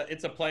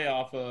 It's a play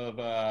off of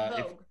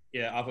Vogue.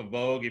 Off of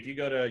Vogue. If you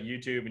go to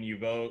YouTube and you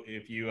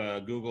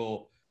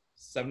Google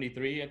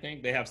 73, I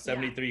think they have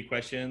 73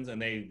 questions,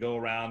 and they go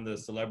around the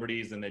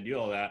celebrities and they do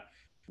all that.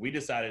 We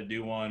decided to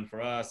do one for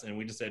us, and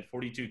we just said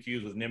 42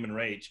 Qs with Nim and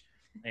Rach,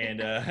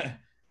 and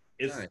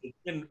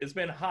it's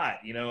been hot.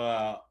 You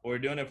know, we're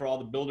doing it for all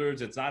the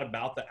builders. It's not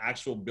about the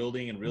actual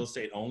building and real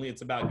estate only.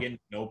 It's about getting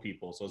to know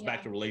people. So it's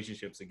back to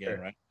relationships again,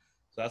 right?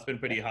 So that's been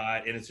pretty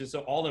hot, and it's just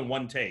all in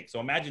one take. So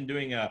imagine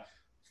doing a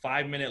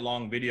 5-minute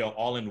long video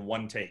all in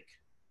one take.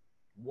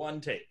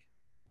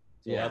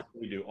 So that's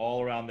what we do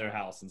all around their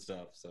house and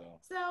stuff. So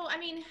I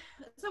mean,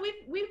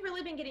 we've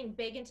really been getting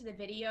big into the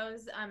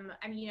videos. I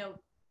mean, you know,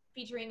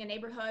 featuring a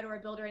neighborhood or a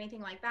builder or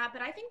anything like that.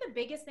 But I think the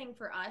biggest thing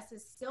for us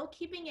is still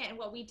keeping it, and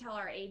what we tell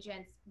our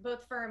agents,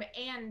 both firm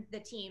and the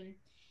team,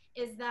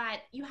 is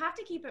that you have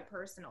to keep it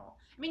personal.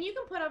 I mean, you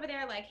can put over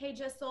there like, hey,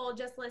 just sold,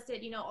 just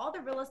listed, you know, all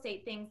the real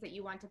estate things that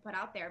you want to put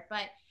out there.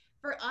 But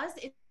for us,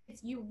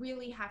 you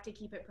really have to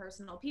keep it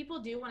personal. People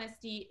do want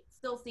to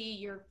still see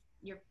your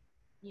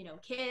you know,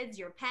 kids,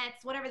 your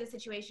pets, whatever the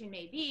situation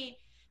may be.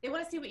 They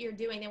want to see what you're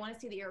doing. They want to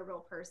see that you're a real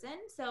person.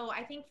 So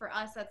I think for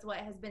us, that's what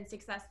has been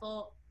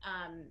successful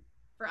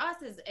for us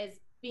is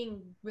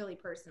being really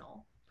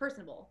personable,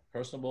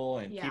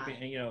 and keeping,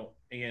 and, you know,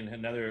 again,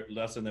 another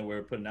lesson that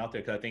we're putting out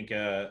there, because I think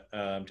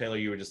Taylor,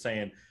 you were just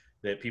saying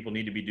that people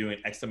need to be doing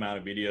X amount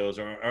of videos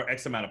or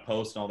X amount of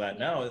posts and all that.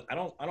 No, I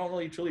don't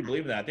really truly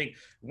believe in that. I think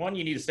one,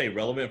 you need to stay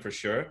relevant for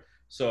sure.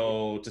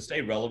 So to stay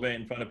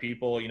relevant in front of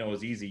people, you know,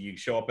 is easy. You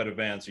show up at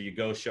events, or you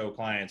go show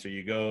clients, or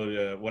you go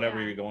to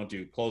whatever you're going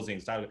to,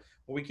 closings. Well,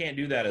 we can't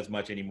do that as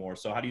much anymore.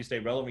 So how do you stay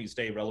relevant? You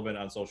stay relevant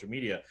on social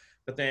media.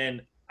 But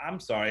then, I'm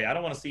sorry, I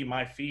don't want to see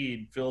my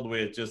feed filled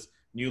with just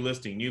new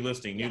listing. I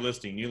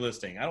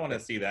don't want to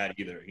see that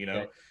either, you know?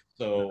 Right.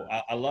 So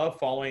I love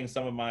following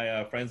some of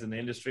my friends in the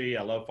industry.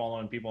 I love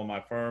following people in my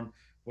firm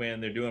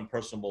when they're doing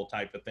personable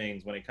type of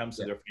things when it comes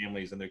to their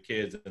families and their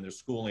kids and their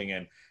schooling.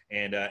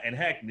 And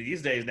heck,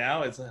 these days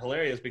now it's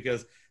hilarious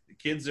because the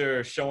kids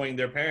are showing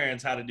their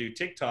parents how to do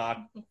TikTok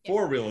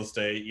for real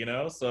estate, you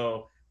know?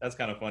 So that's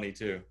kind of funny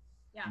too.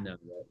 Yeah. No,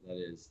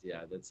 that is,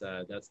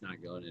 that's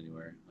not going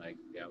anywhere. Like,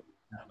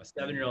 my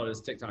 7-year-old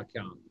is TikTok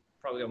account.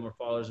 Probably got more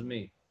followers than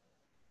me.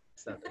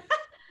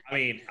 I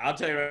mean, I'll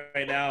tell you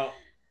right now,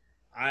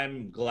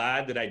 I'm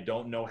glad that I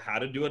don't know how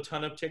to do a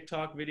ton of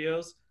TikTok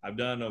videos. I've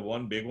done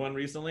one big one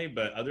recently,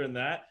 but other than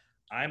that,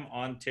 I'm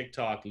on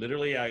TikTok.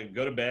 Literally, I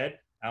go to bed,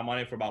 I'm on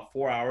it for about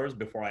 4 hours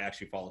before I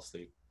actually fall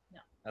asleep. Yeah.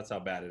 That's how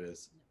bad it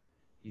is.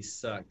 He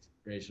sucked,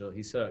 Rachel.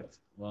 He sucked.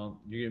 Well,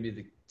 you're going to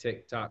be the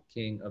TikTok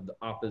king of the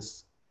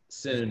office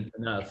soon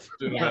enough.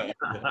 Yeah.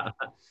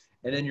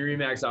 And then your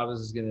Remax office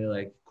is going to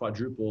like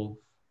quadruple,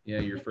 you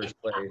know, your first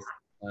place.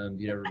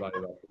 Beat everybody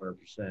about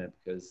 400%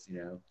 because, you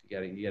know,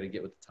 you got to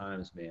get with the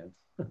times, man.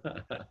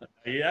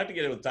 You have to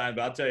get it with time,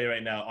 but I'll tell you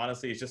right now,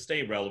 honestly, it's just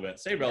stay relevant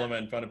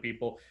in front of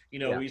people. You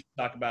know, we used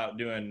to talk about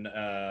doing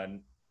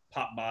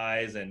pop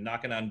buys and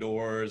knocking on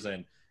doors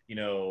and,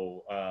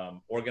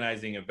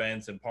 organizing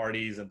events and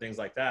parties and things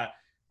like that.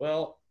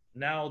 Well,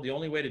 now the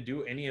only way to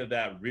do any of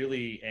that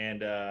really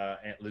and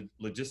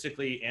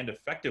logistically and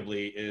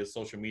effectively is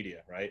social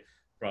media, right?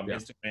 From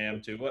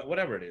Instagram to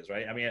whatever it is,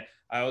 right? I mean,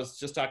 I was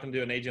just talking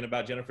to an agent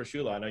about Jennifer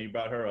Shula. I know you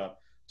brought her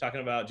up,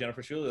 talking about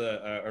Jennifer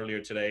Shula earlier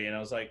today, and I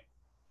was like,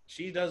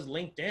 she does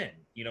LinkedIn,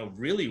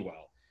 really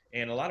well.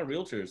 And a lot of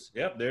realtors,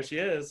 yep, there she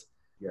is.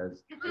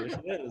 Yes. There she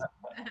is.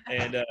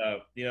 And,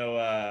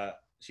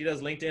 she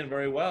does LinkedIn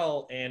very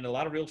well. And a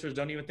lot of realtors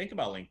don't even think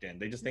about LinkedIn.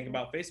 They just think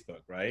about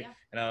Facebook, right?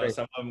 Yeah. And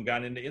some of them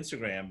got into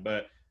Instagram,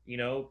 but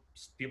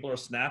people are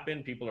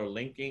snapping, people are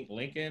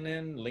LinkedIn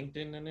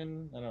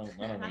and I don't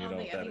know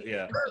what that is.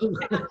 Yeah.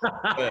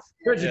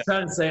 Heard you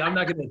trying to say, I'm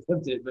not going to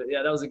attempt it, but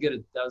yeah, that was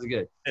good.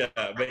 Yeah,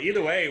 but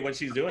either way, what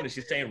she's doing is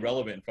she's staying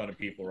relevant in front of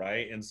people,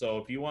 right? And so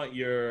if you want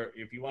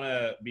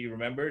to be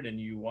remembered and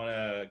you want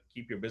to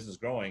keep your business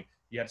growing,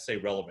 you have to stay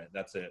relevant.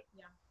 That's it.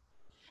 Yeah.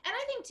 And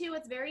I think too,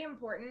 it's very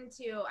important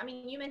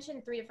you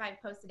mentioned 3 to 5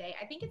 posts a day.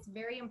 I think it's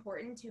very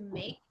important to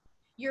make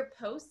your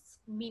posts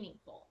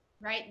meaningful,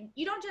 right?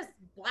 You don't just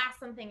blast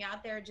something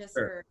out there just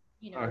for,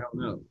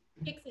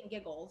 kicks and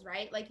giggles,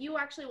 right? Like you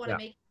actually want to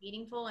make it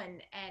meaningful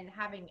and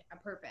having a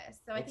purpose.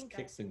 So I think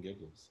kicks and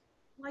giggles.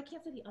 Well, I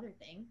can't say the other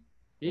thing.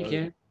 You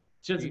can.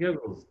 Shits and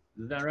giggles.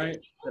 Is that right?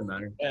 Doesn't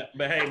matter. Yeah,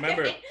 but hey,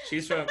 remember,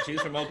 she's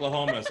from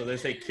Oklahoma, so they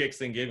say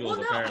kicks and giggles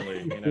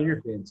apparently.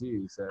 You're fan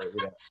too, so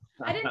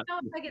I didn't know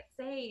if I could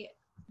say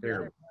the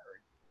other word.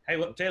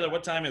 Hey, Taylor,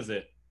 what time is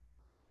it?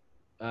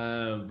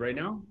 Right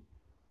now?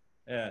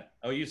 Yeah.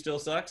 Oh, you still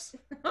sucks?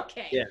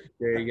 Okay. Yeah,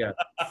 there you go.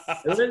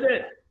 What is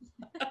it?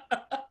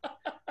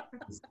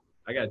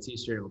 I got a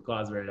t-shirt in my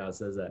closet right now that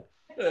says that.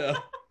 Yeah.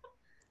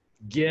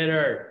 Get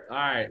her. All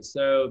right,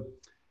 so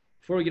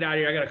before we get out of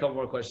here, I got a couple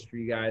more questions for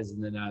you guys,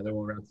 and then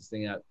we'll wrap this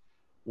thing up.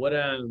 What's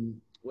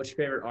your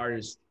favorite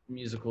artist,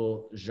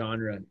 musical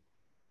genre,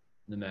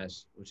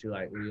 Nimesh? What do you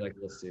like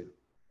to listen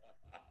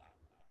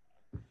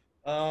to?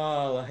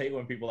 Oh, I hate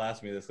when people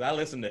ask me this. I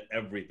listen to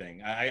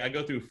everything. I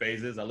go through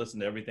phases. I listen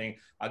to everything.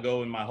 I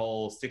go in my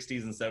whole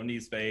 60s and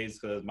 70s phase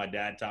because my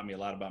dad taught me a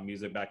lot about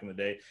music back in the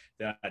day.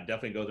 Then I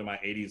definitely go through my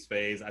 80s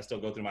phase. I still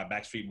go through my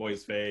Backstreet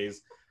Boys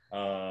phase.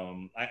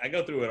 I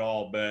go through it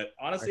all, but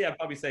honestly, I'd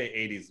probably say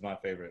 80s is my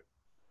favorite.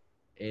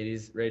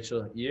 80s.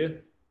 Rachel, you?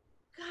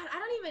 God, I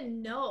don't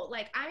even know.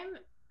 Like I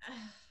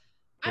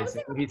Can't would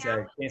say what he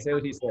said. Can't say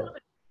what he said.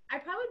 I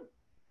probably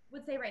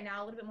would say right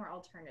now a little bit more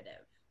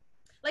alternative.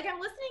 Like I'm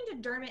listening to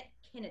Dermot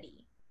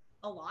Kennedy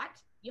a lot.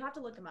 You have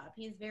to look him up.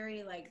 He's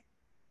very like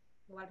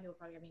a lot of people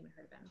probably haven't even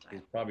heard of him. But.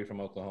 He's probably from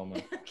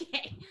Oklahoma.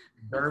 Okay.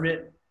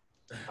 Dermot.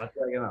 I'll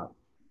check him out.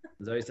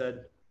 Is that what he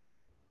said?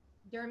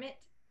 Dermot,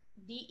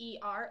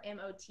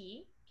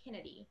 D-E-R-M-O-T,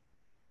 Kennedy.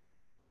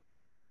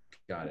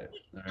 Got it.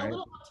 All A right.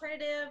 little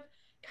alternative,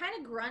 kind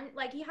of grunt.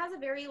 Like he has a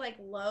very like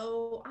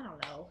low. I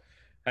don't know.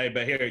 Hey,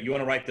 but here, you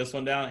want to write this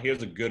one down?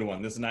 Here's a good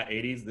one. This is not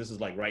 80s. This is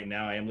like right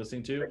now I am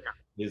listening to.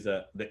 Is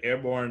the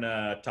Airborne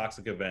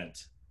Toxic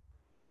Event.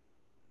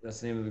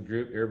 That's the name of the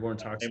group, Airborne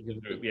Toxic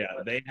Event. Yeah,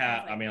 they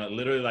have, I mean,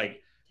 literally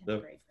like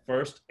the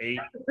first 8.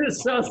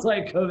 This sounds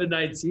like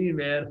COVID-19,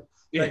 man.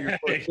 Yeah, I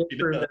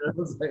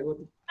was like, what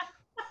the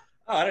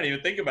oh, I didn't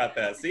even think about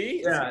that.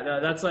 See? Yeah,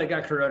 no, that's like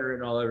got Corona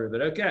written all over it.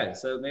 But okay,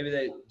 so maybe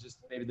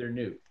they're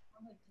new.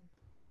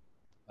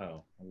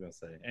 Oh, I was gonna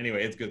say.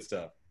 Anyway, it's good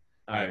stuff.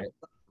 All right.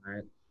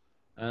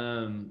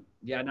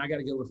 Yeah, and I got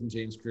to go with from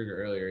James Kruger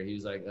earlier. He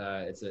was like,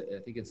 I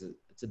think it's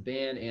a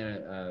band and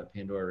a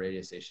Pandora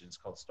radio station. It's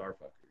called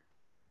Starfucker.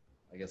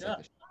 I guess. Yeah.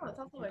 It's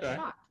also Okay. a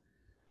shot.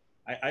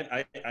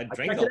 I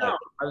drank checked a it lot. out.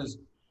 I was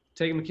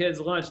taking my kids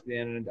to lunch,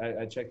 man, and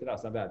I checked it out.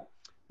 It's not bad.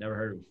 Never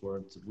heard of it before.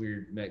 It's a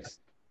weird mix.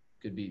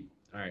 Good beat.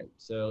 All right,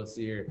 so let's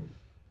see here.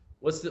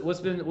 What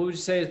would you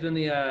say has been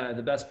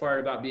the best part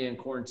about being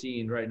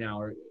quarantined right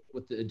now, or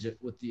with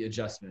the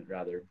adjustment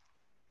rather?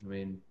 I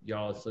mean,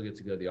 y'all still get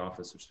to go to the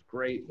office, which is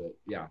great, but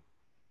yeah,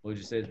 what would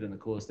you say has been the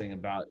coolest thing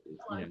about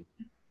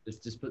it's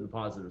just putting the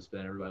positive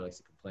spin? Everybody likes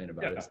to complain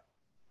about it.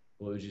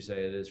 What would you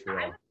say it is for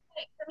y'all?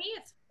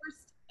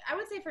 I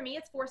would say for me,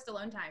 it's forced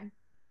alone time.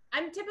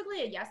 I'm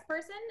typically a yes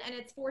person, and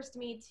it's forced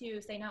me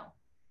to say no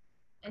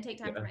and take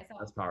time for myself.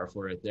 That's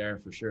powerful right there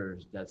for sure.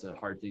 That's a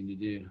hard thing to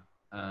do.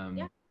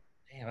 Damn,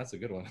 that's a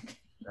good one.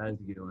 That is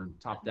a good one.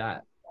 Top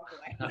that.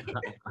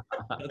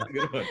 That's a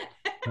good one.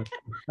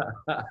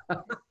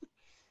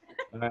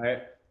 All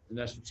right, and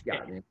that's what you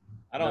got, man.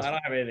 I don't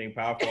have anything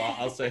powerful.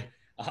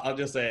 I'll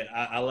just say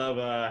I love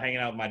hanging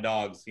out with my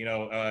dogs.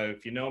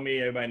 If you know me,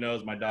 everybody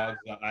knows my dogs.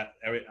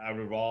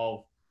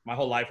 My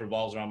whole life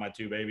revolves around my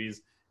 2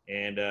 babies,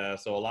 and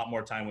so a lot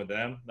more time with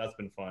them. That's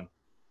been fun.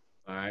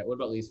 All right, what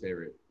about least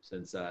favorite?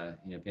 Since pain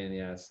in the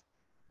ass.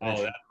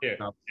 Oh, that's here.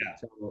 Yeah.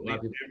 A lot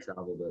of people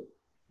travel, but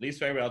least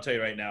favorite, I'll tell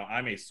you right now.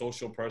 I'm a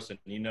social person.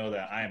 You know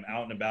that I am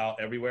out and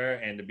about everywhere,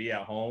 and to be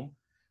at home.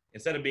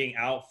 Instead of being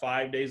out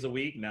 5 days a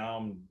week, now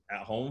I'm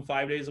at home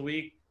 5 days a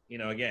week.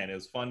 Again, it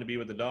was fun to be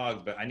with the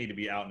dogs, but I need to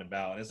be out and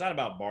about. And it's not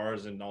about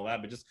bars and all that,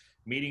 but just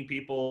meeting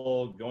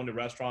people, going to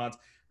restaurants.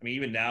 I mean,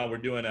 even now we're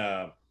doing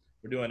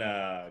we're doing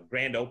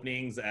grand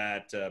openings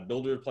at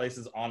builder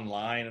places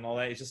online and all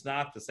that. It's just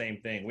not the same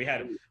thing. We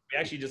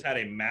actually just had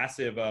a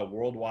massive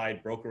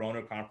worldwide broker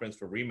owner conference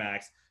for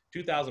Remax.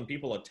 2,000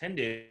 people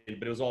attended,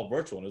 but it was all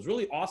virtual, and it was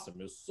really awesome.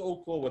 It was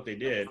so cool what they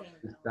did,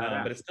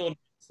 but it's still not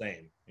the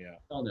same. Yeah.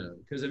 Oh no,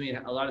 because I mean,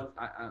 a lot of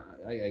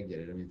I get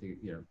it. I mean,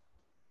 you know,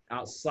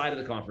 outside of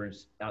the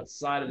conference,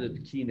 outside of the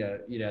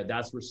keynote, you know,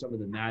 that's where some of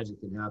the magic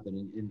can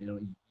happen, and you know,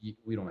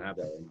 we don't have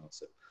that right now.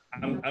 So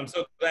I'm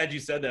so glad you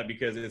said that,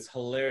 because it's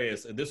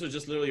hilarious. This was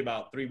just literally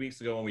about 3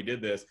 weeks ago when we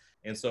did this,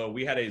 and so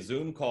we had a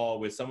Zoom call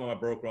with some of my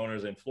broker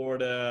owners in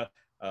Florida,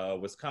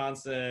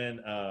 Wisconsin,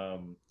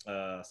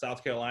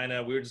 South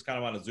Carolina. We were just kind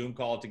of on a Zoom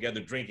call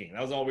together drinking.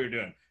 That was all we were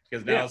doing,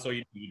 because now so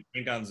you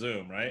drink on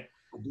Zoom, right?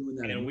 doing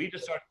that, and we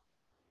just started.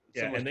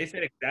 Yeah, and they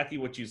said exactly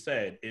what you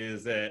said,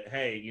 is that,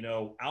 hey, you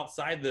know,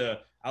 outside the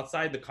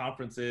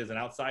conferences and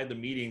outside the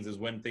meetings is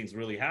when things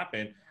really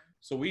happen.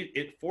 So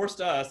it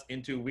forced us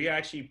into, we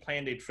actually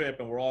planned a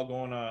trip, and we're all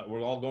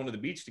going to the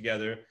beach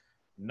together.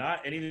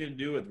 Not anything to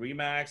do with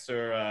Remax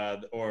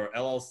or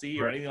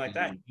LLC or anything like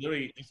that.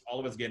 Literally, just all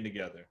of us getting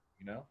together.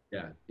 You know?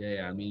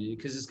 Yeah. I mean,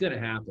 because it's going to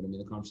happen. I mean,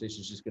 the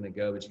conversation is just going to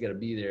go, but you got to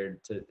be there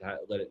to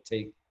let it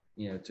take,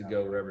 you know, to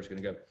go wherever it's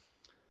going to go.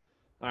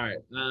 All right.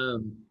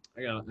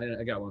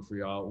 I got one for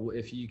y'all.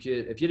 If you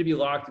had to be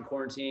locked in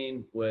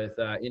quarantine with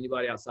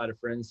anybody outside of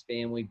friends,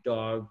 family,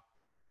 dog,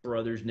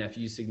 brothers,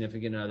 nephews,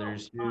 significant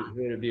others, who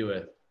would it be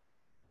with?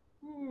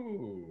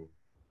 Ooh,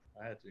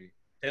 I had to.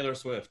 Taylor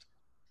Swift.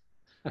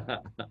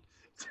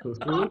 Who?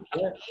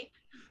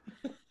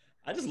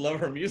 I just love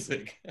her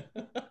music.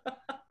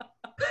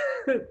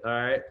 All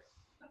right.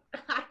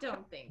 I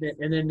don't think.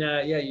 And then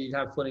you'd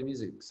have plenty of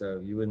music,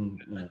 so you wouldn't.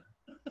 You know.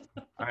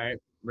 All right,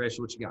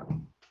 Rachel, what you got?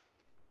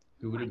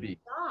 Who would it be?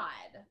 God.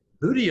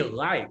 Who do you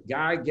like?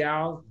 Guy,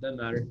 gal, doesn't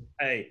matter.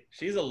 Hey,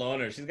 she's a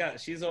loner. She's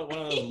one of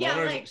those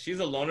loners. She's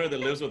a loner that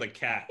lives with a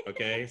cat.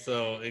 Okay,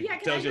 so it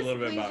tells you a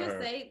little bit about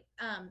her. Say,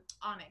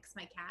 Onyx,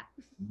 my cat.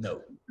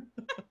 No.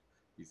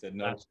 You said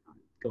no.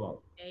 Come on.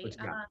 Okay, What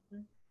you got?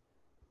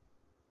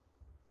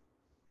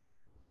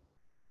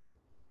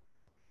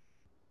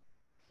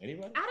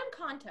 Anybody?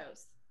 Adam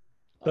Contos.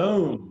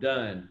 Boom,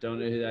 done. Don't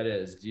know who that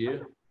is. Do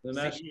you?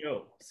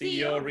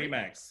 CEO of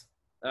Remax.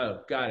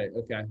 Oh, got it.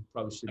 Okay,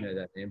 probably should know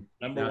that name.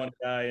 Number one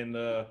guy in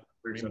the.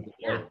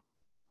 Yeah.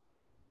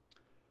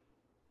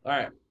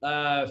 All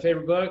right.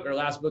 Favorite book or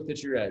last book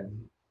that you read?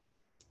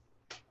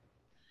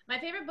 My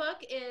favorite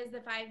book is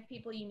The 5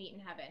 People You Meet in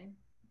Heaven.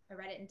 I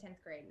read it in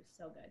 10th grade. It was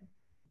so good.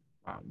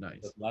 Wow, nice.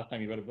 That's the last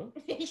time you read a book?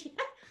 Yeah.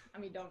 I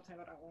mean, don't say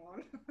what I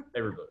want.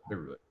 Favorite book.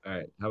 All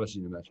right. How about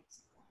you, Nimesh?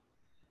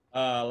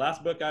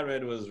 Last book I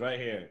read was right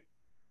here.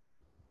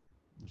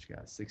 What you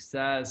got?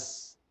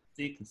 Success.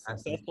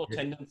 Successful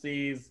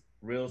Tendencies,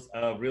 Real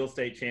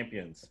Estate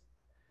Champions.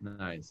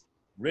 Nice.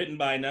 Written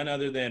by none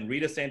other than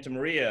Rita Santa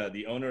Maria,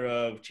 the owner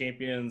of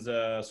Champions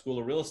School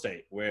of Real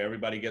Estate, where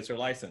everybody gets their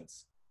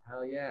license.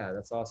 Hell yeah,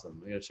 that's awesome.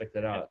 We gotta check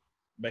that out.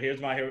 But here's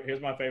my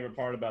favorite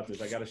part about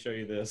this. I got to show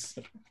you this.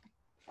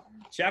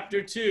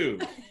 Chapter 2.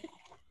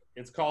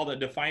 It's called A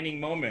Defining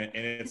Moment,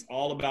 and it's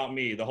all about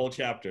me. The whole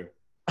chapter.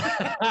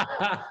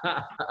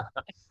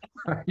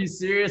 Are you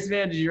serious,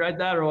 man? Did you write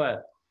that or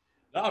what?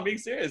 No, I'm being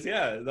serious.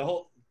 Yeah, the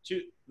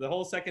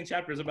whole second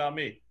chapter is about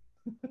me.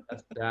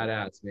 That's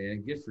badass,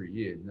 man. Good for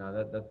you.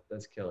 No,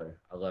 that's killer.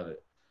 I love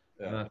it.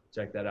 Yeah. I'm gonna have to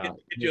check that out.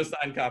 Get you a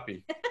signed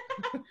copy.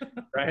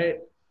 Right?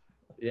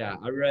 Yeah,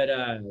 I read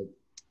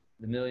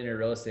The Millionaire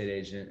Real Estate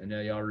Agent. I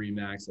know y'all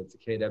Remax. That's a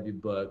KW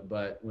book.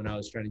 But when I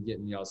was trying to get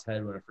in y'all's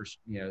head when I first,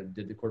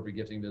 did the corporate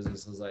gifting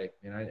business, I was like,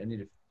 man, I need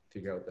to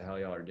figure out what the hell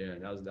y'all are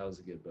doing. That was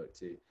a good book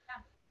too.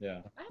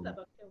 Yeah. I have that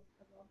book too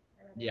as well.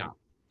 Yeah.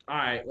 All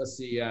right. Let's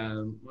see.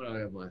 What do I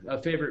have left? A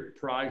favorite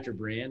product or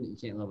brand that you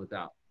can't live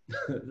without.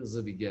 This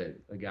will be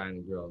good. A guy and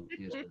a girl.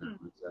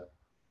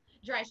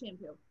 Dry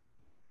shampoo.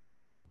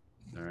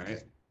 All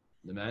right.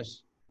 Nimesh.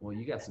 Well,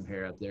 you got some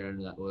hair up there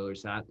under that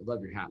Oilers hat. I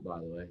love your hat, by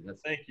the way.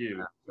 Thank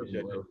you.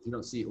 You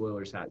don't see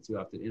Oilers hat too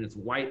often, and it's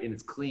white and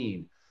it's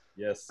clean.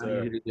 Yes, sir.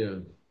 How are you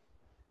doing?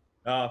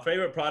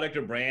 Favorite product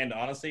or brand?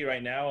 Honestly,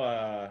 right now,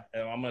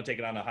 I'm gonna take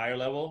it on a higher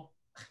level.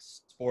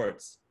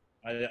 Sports.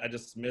 I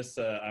just miss.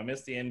 I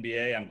miss the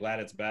NBA. I'm glad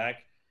it's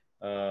back.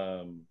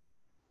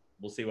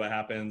 We'll see what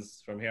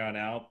happens from here on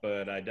out,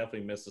 but I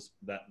definitely miss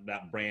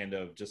that brand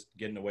of just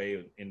getting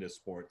away into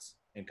sports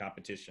and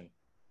competition.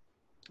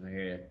 I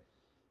hear you.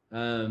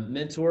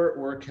 Mentor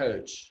or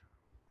coach?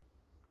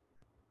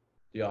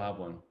 Do y'all have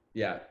one?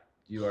 Yeah,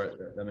 you are.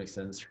 That makes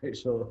sense,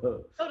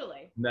 Rachel.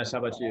 Totally. Mesh, how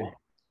about you?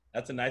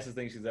 That's the nicest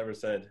thing she's ever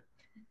said.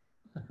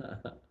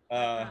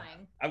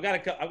 I've got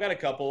a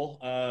couple.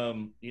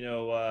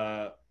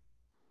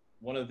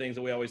 One of the things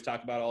that we always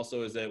talk about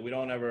also is that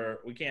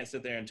we can't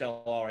sit there and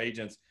tell all our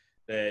agents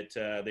that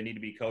they need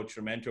to be coached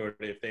or mentored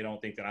if they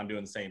don't think that I'm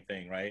doing the same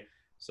thing, right?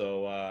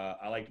 So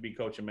I like to be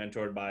coached and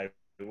mentored by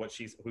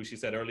who she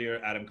said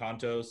earlier, Adam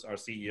Contos, our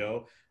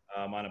CEO,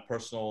 on a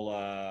personal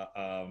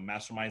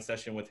mastermind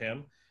session with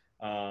him.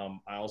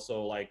 I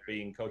also like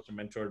being coached and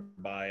mentored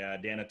by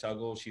Dana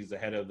Tuggle. She's the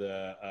head of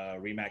the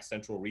REMAX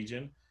Central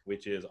Region,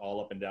 which is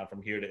all up and down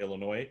from here to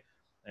Illinois.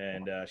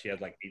 And she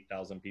has like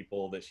 8,000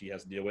 people that she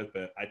has to deal with,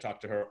 but I talk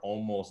to her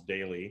almost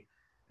daily.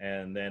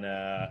 And then,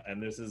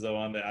 and this is the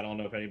one that I don't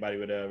know if anybody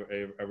would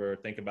ever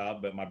think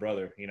about, but my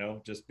brother, you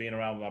know, just being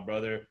around with my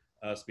brother,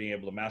 us being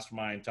able to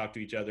mastermind, talk to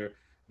each other.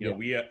 You know,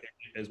 we,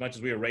 as much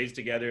as we were raised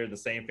together, the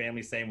same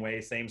family, same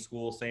way, same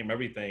school, same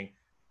everything,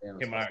 him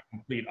and I are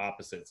complete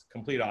opposites.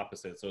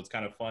 So it's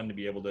kind of fun to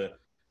be able to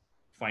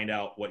find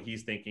out what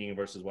he's thinking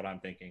versus what I'm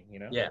thinking, you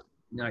know? Yeah.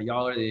 No,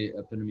 y'all are the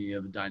epitome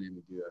of a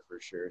dynamic duo for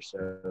sure.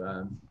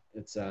 So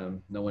it's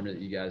no wonder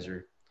that you guys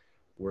are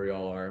where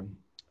y'all are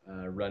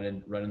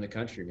running the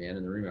country, man,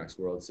 in the REMAX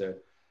world. So,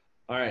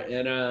 all right.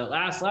 And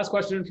last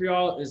question for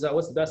y'all is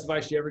what's the best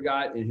advice you ever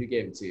got and who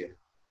gave it to you?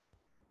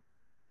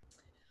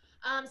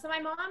 So my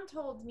mom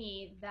told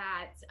me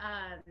that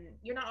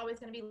you're not always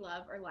going to be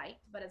loved or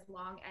liked, but as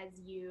long as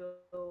you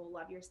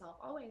love yourself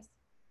always,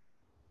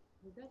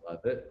 you're good.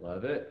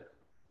 Love it.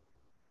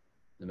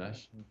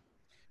 Nimesh?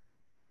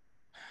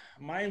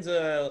 Mine's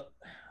a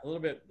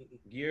little bit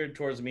geared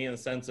towards me in the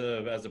sense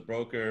of, as a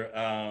broker,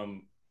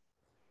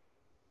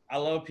 I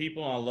love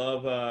people. I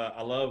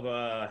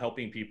love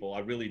helping people. I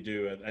really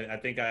do. I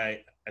think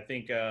the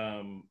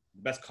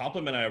best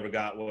compliment I ever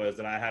got was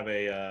that I have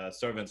a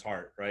servant's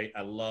heart, right?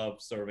 I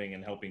love serving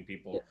and helping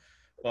people. Yeah.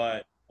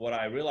 But what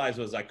I realized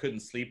was I couldn't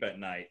sleep at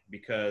night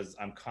because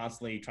I'm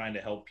constantly trying to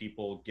help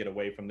people get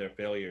away from their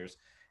failures.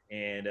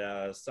 And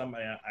I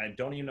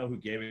don't even know who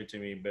gave it to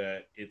me,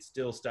 but it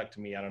still stuck to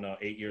me, I don't know,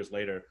 8 years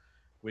later,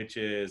 which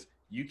is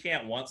you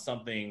can't want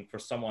something for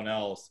someone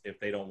else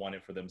if they don't want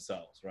it for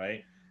themselves,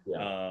 right?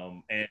 Yeah.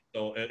 And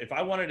so if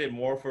I wanted it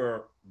more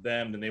for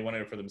them than they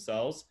wanted it for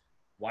themselves,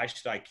 why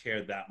should I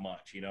care that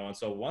much, you know? And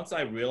so once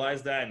I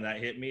realized that and that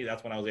hit me,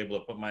 that's when I was able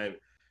to put my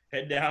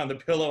head down on the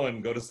pillow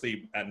and go to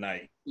sleep at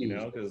night, you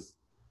know, because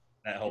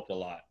that helped a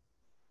lot.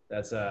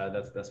 That's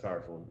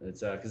powerful.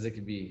 It's because it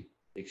can be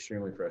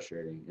extremely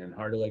frustrating and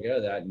hard to let go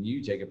of that, and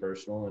you take it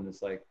personal, and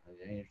it's like,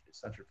 hey,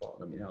 it's not your fault.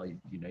 I mean,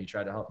 you know, you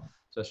try to help,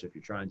 especially if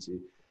you're trying to,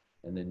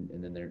 and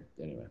then they're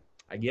anyway.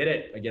 I get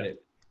it.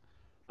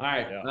 All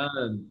right. Yeah.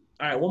 All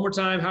right. One more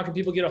time. How can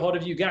people get a hold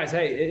of you guys?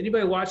 Hey,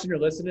 anybody watching or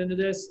listening to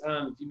this,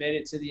 if you made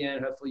it to the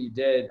end, hopefully you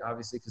did,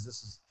 obviously, because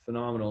this is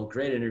phenomenal.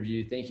 Great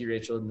interview. Thank you,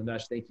 Rachel and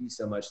Nimesh. Thank you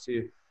so much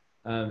too.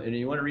 And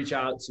you want to reach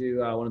out to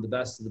one of the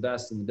best of the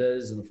best in the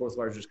biz in the fourth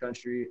largest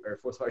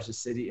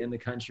city in the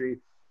country.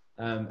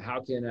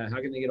 How can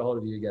they get a hold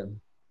of you again?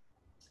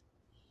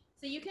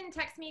 So you can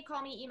text me,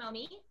 call me, email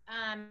me.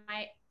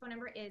 My phone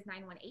number is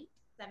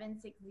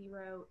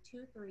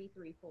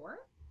 918-760-2334.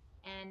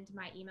 And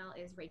my email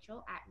is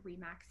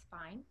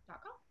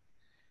rachel@remaxfine.com.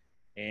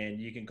 And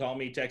you can call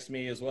me, text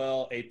me as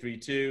well,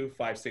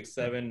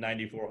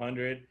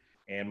 832-567-9400.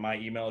 And my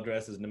email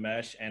address is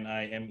Nimesh,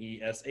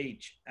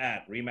 NIMESH,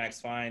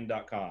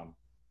 @remaxfine.com.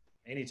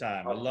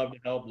 Anytime. I'd love to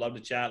help, love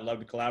to chat, love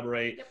to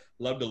collaborate,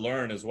 love to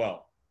learn as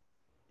well.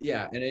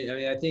 Yeah. And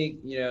I think,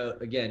 you know,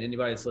 again,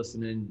 anybody that's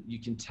listening, you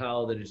can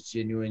tell that it's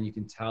genuine. You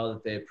can tell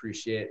that they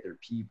appreciate their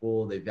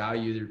people. They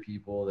value their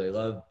people. They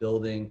love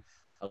building.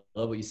 I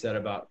love what you said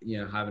about, you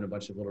know, having a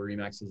bunch of little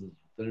REMAXes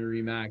within a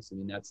REMAX. I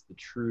mean, that's the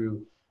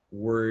true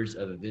words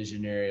of a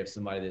visionary, of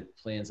somebody that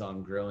plans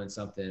on growing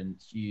something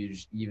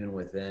huge, even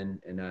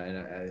within. And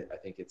I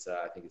think it's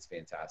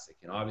fantastic.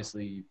 And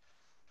obviously, you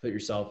put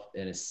yourself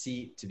in a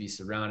seat to be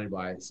surrounded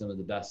by some of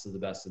the best in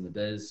the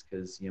biz,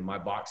 because, you know, my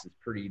box is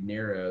pretty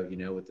narrow, you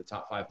know, with the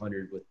top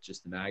 500 with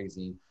just the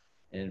magazine.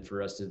 And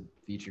for us to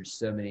feature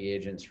so many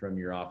agents from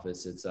your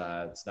office, it's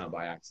not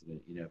by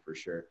accident, you know, for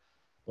sure.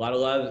 A lot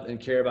of love and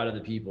care about other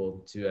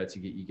people to get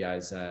you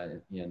guys, you know,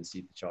 in the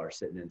seat that y'all are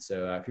sitting in.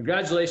 So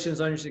congratulations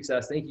on your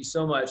success. Thank you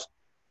so much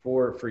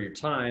for your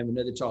time. I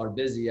know that y'all are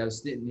busy. I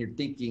was sitting here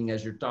thinking,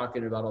 as you're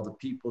talking about all the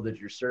people that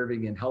you're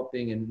serving and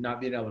helping and not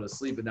being able to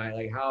sleep at night,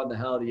 like, how in the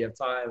hell do you have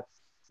time?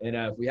 And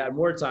if we had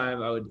more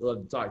time, I would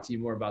love to talk to you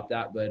more about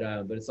that, but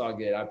it's all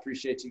good. I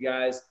appreciate you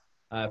guys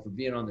for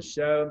being on the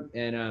show.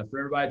 And for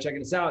everybody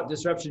checking us out,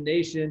 Disruption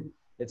Nation,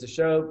 it's a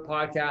show,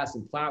 podcast,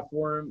 and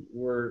platform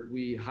where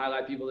we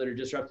highlight people that are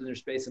disrupting their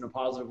space in a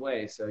positive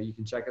way. So you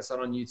can check us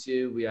out on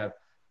YouTube. We have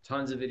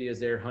tons of videos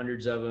there,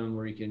 hundreds of them,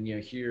 where you can, you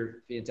know,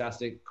 hear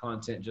fantastic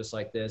content just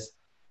like this.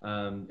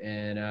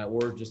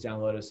 Or just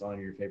download us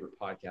on your favorite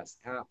podcast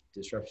app.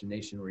 Disruption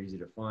Nation, we're easy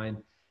to find.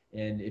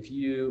 And if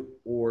you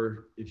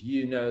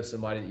know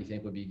somebody that you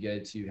think would be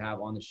good to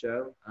have on the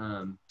show,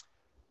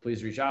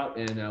 please reach out,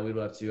 and we'd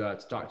love to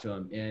talk to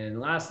them. And the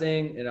last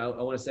thing, and I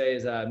want to say,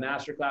 is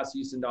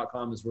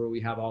masterclasshouston.com is where we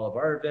have all of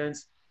our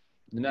events.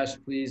 Nimesh,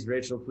 please,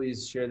 Rachel,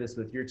 please share this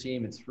with your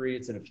team. It's free.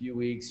 It's in a few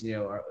weeks. You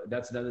know,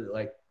 that's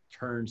another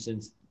turn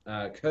since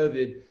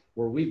COVID,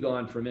 where we've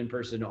gone from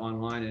in-person to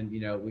online, and, you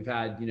know, we've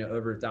had, you know,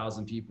 over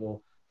 1,000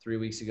 people 3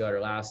 weeks ago at our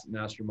last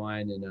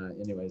mastermind. And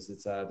anyways,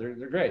 it's they're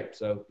great.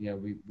 So, you know,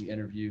 we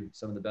interview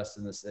some of the best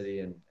in the city,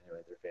 and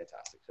anyway, they're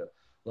fantastic. So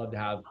love to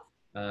have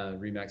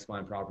REMAX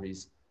Fine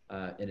Properties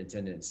in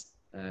attendance.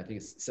 I think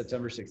it's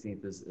September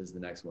 16th is the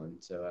next one.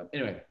 So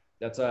anyway,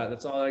 that's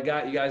all I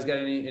got. You guys got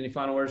any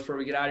final words before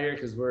we get out of here?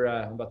 Because we're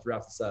I'm about to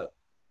wrap this up.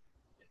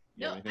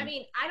 No, I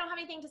mean, I don't have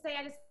anything to say.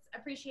 I just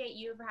appreciate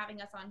you for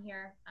having us on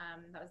here.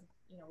 That was,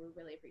 we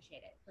really appreciate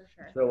it for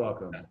sure. You're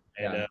welcome.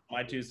 And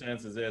my 2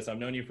 cents is this: I've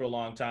known you for a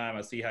long time.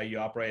 I see how you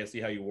operate. I see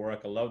how you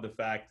work. I love the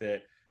fact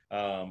that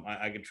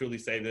I can truly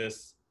say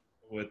this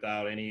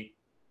without any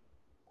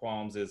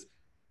qualms: is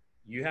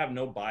you have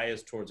no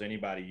bias towards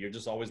anybody. You're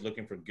just always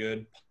looking for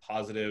good,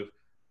 positive,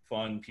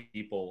 fun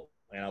people.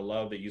 And I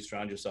love that you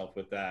surround yourself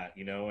with that,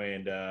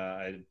 and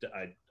I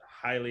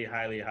highly,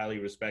 highly, highly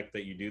respect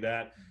that you do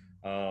that.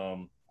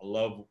 I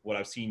love what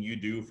I've seen you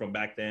do from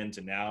back then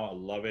to now. I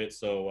love it.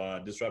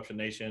 So Disruption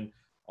Nation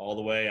all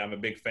the way. I'm a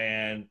big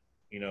fan,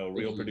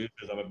 Real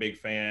Producers. I'm a big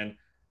fan.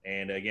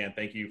 And again,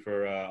 thank you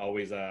for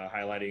always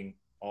highlighting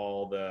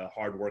all the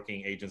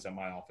hardworking agents at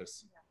my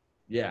office.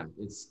 Yeah,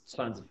 it's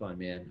tons of fun,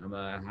 man. I'm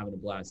having a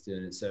blast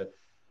doing it. So,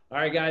 all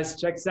right,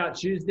 guys, check us out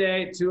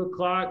Tuesday, 2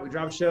 o'clock. We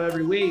drop a show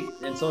every week.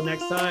 Until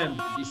next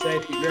time, be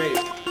safe, be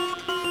great.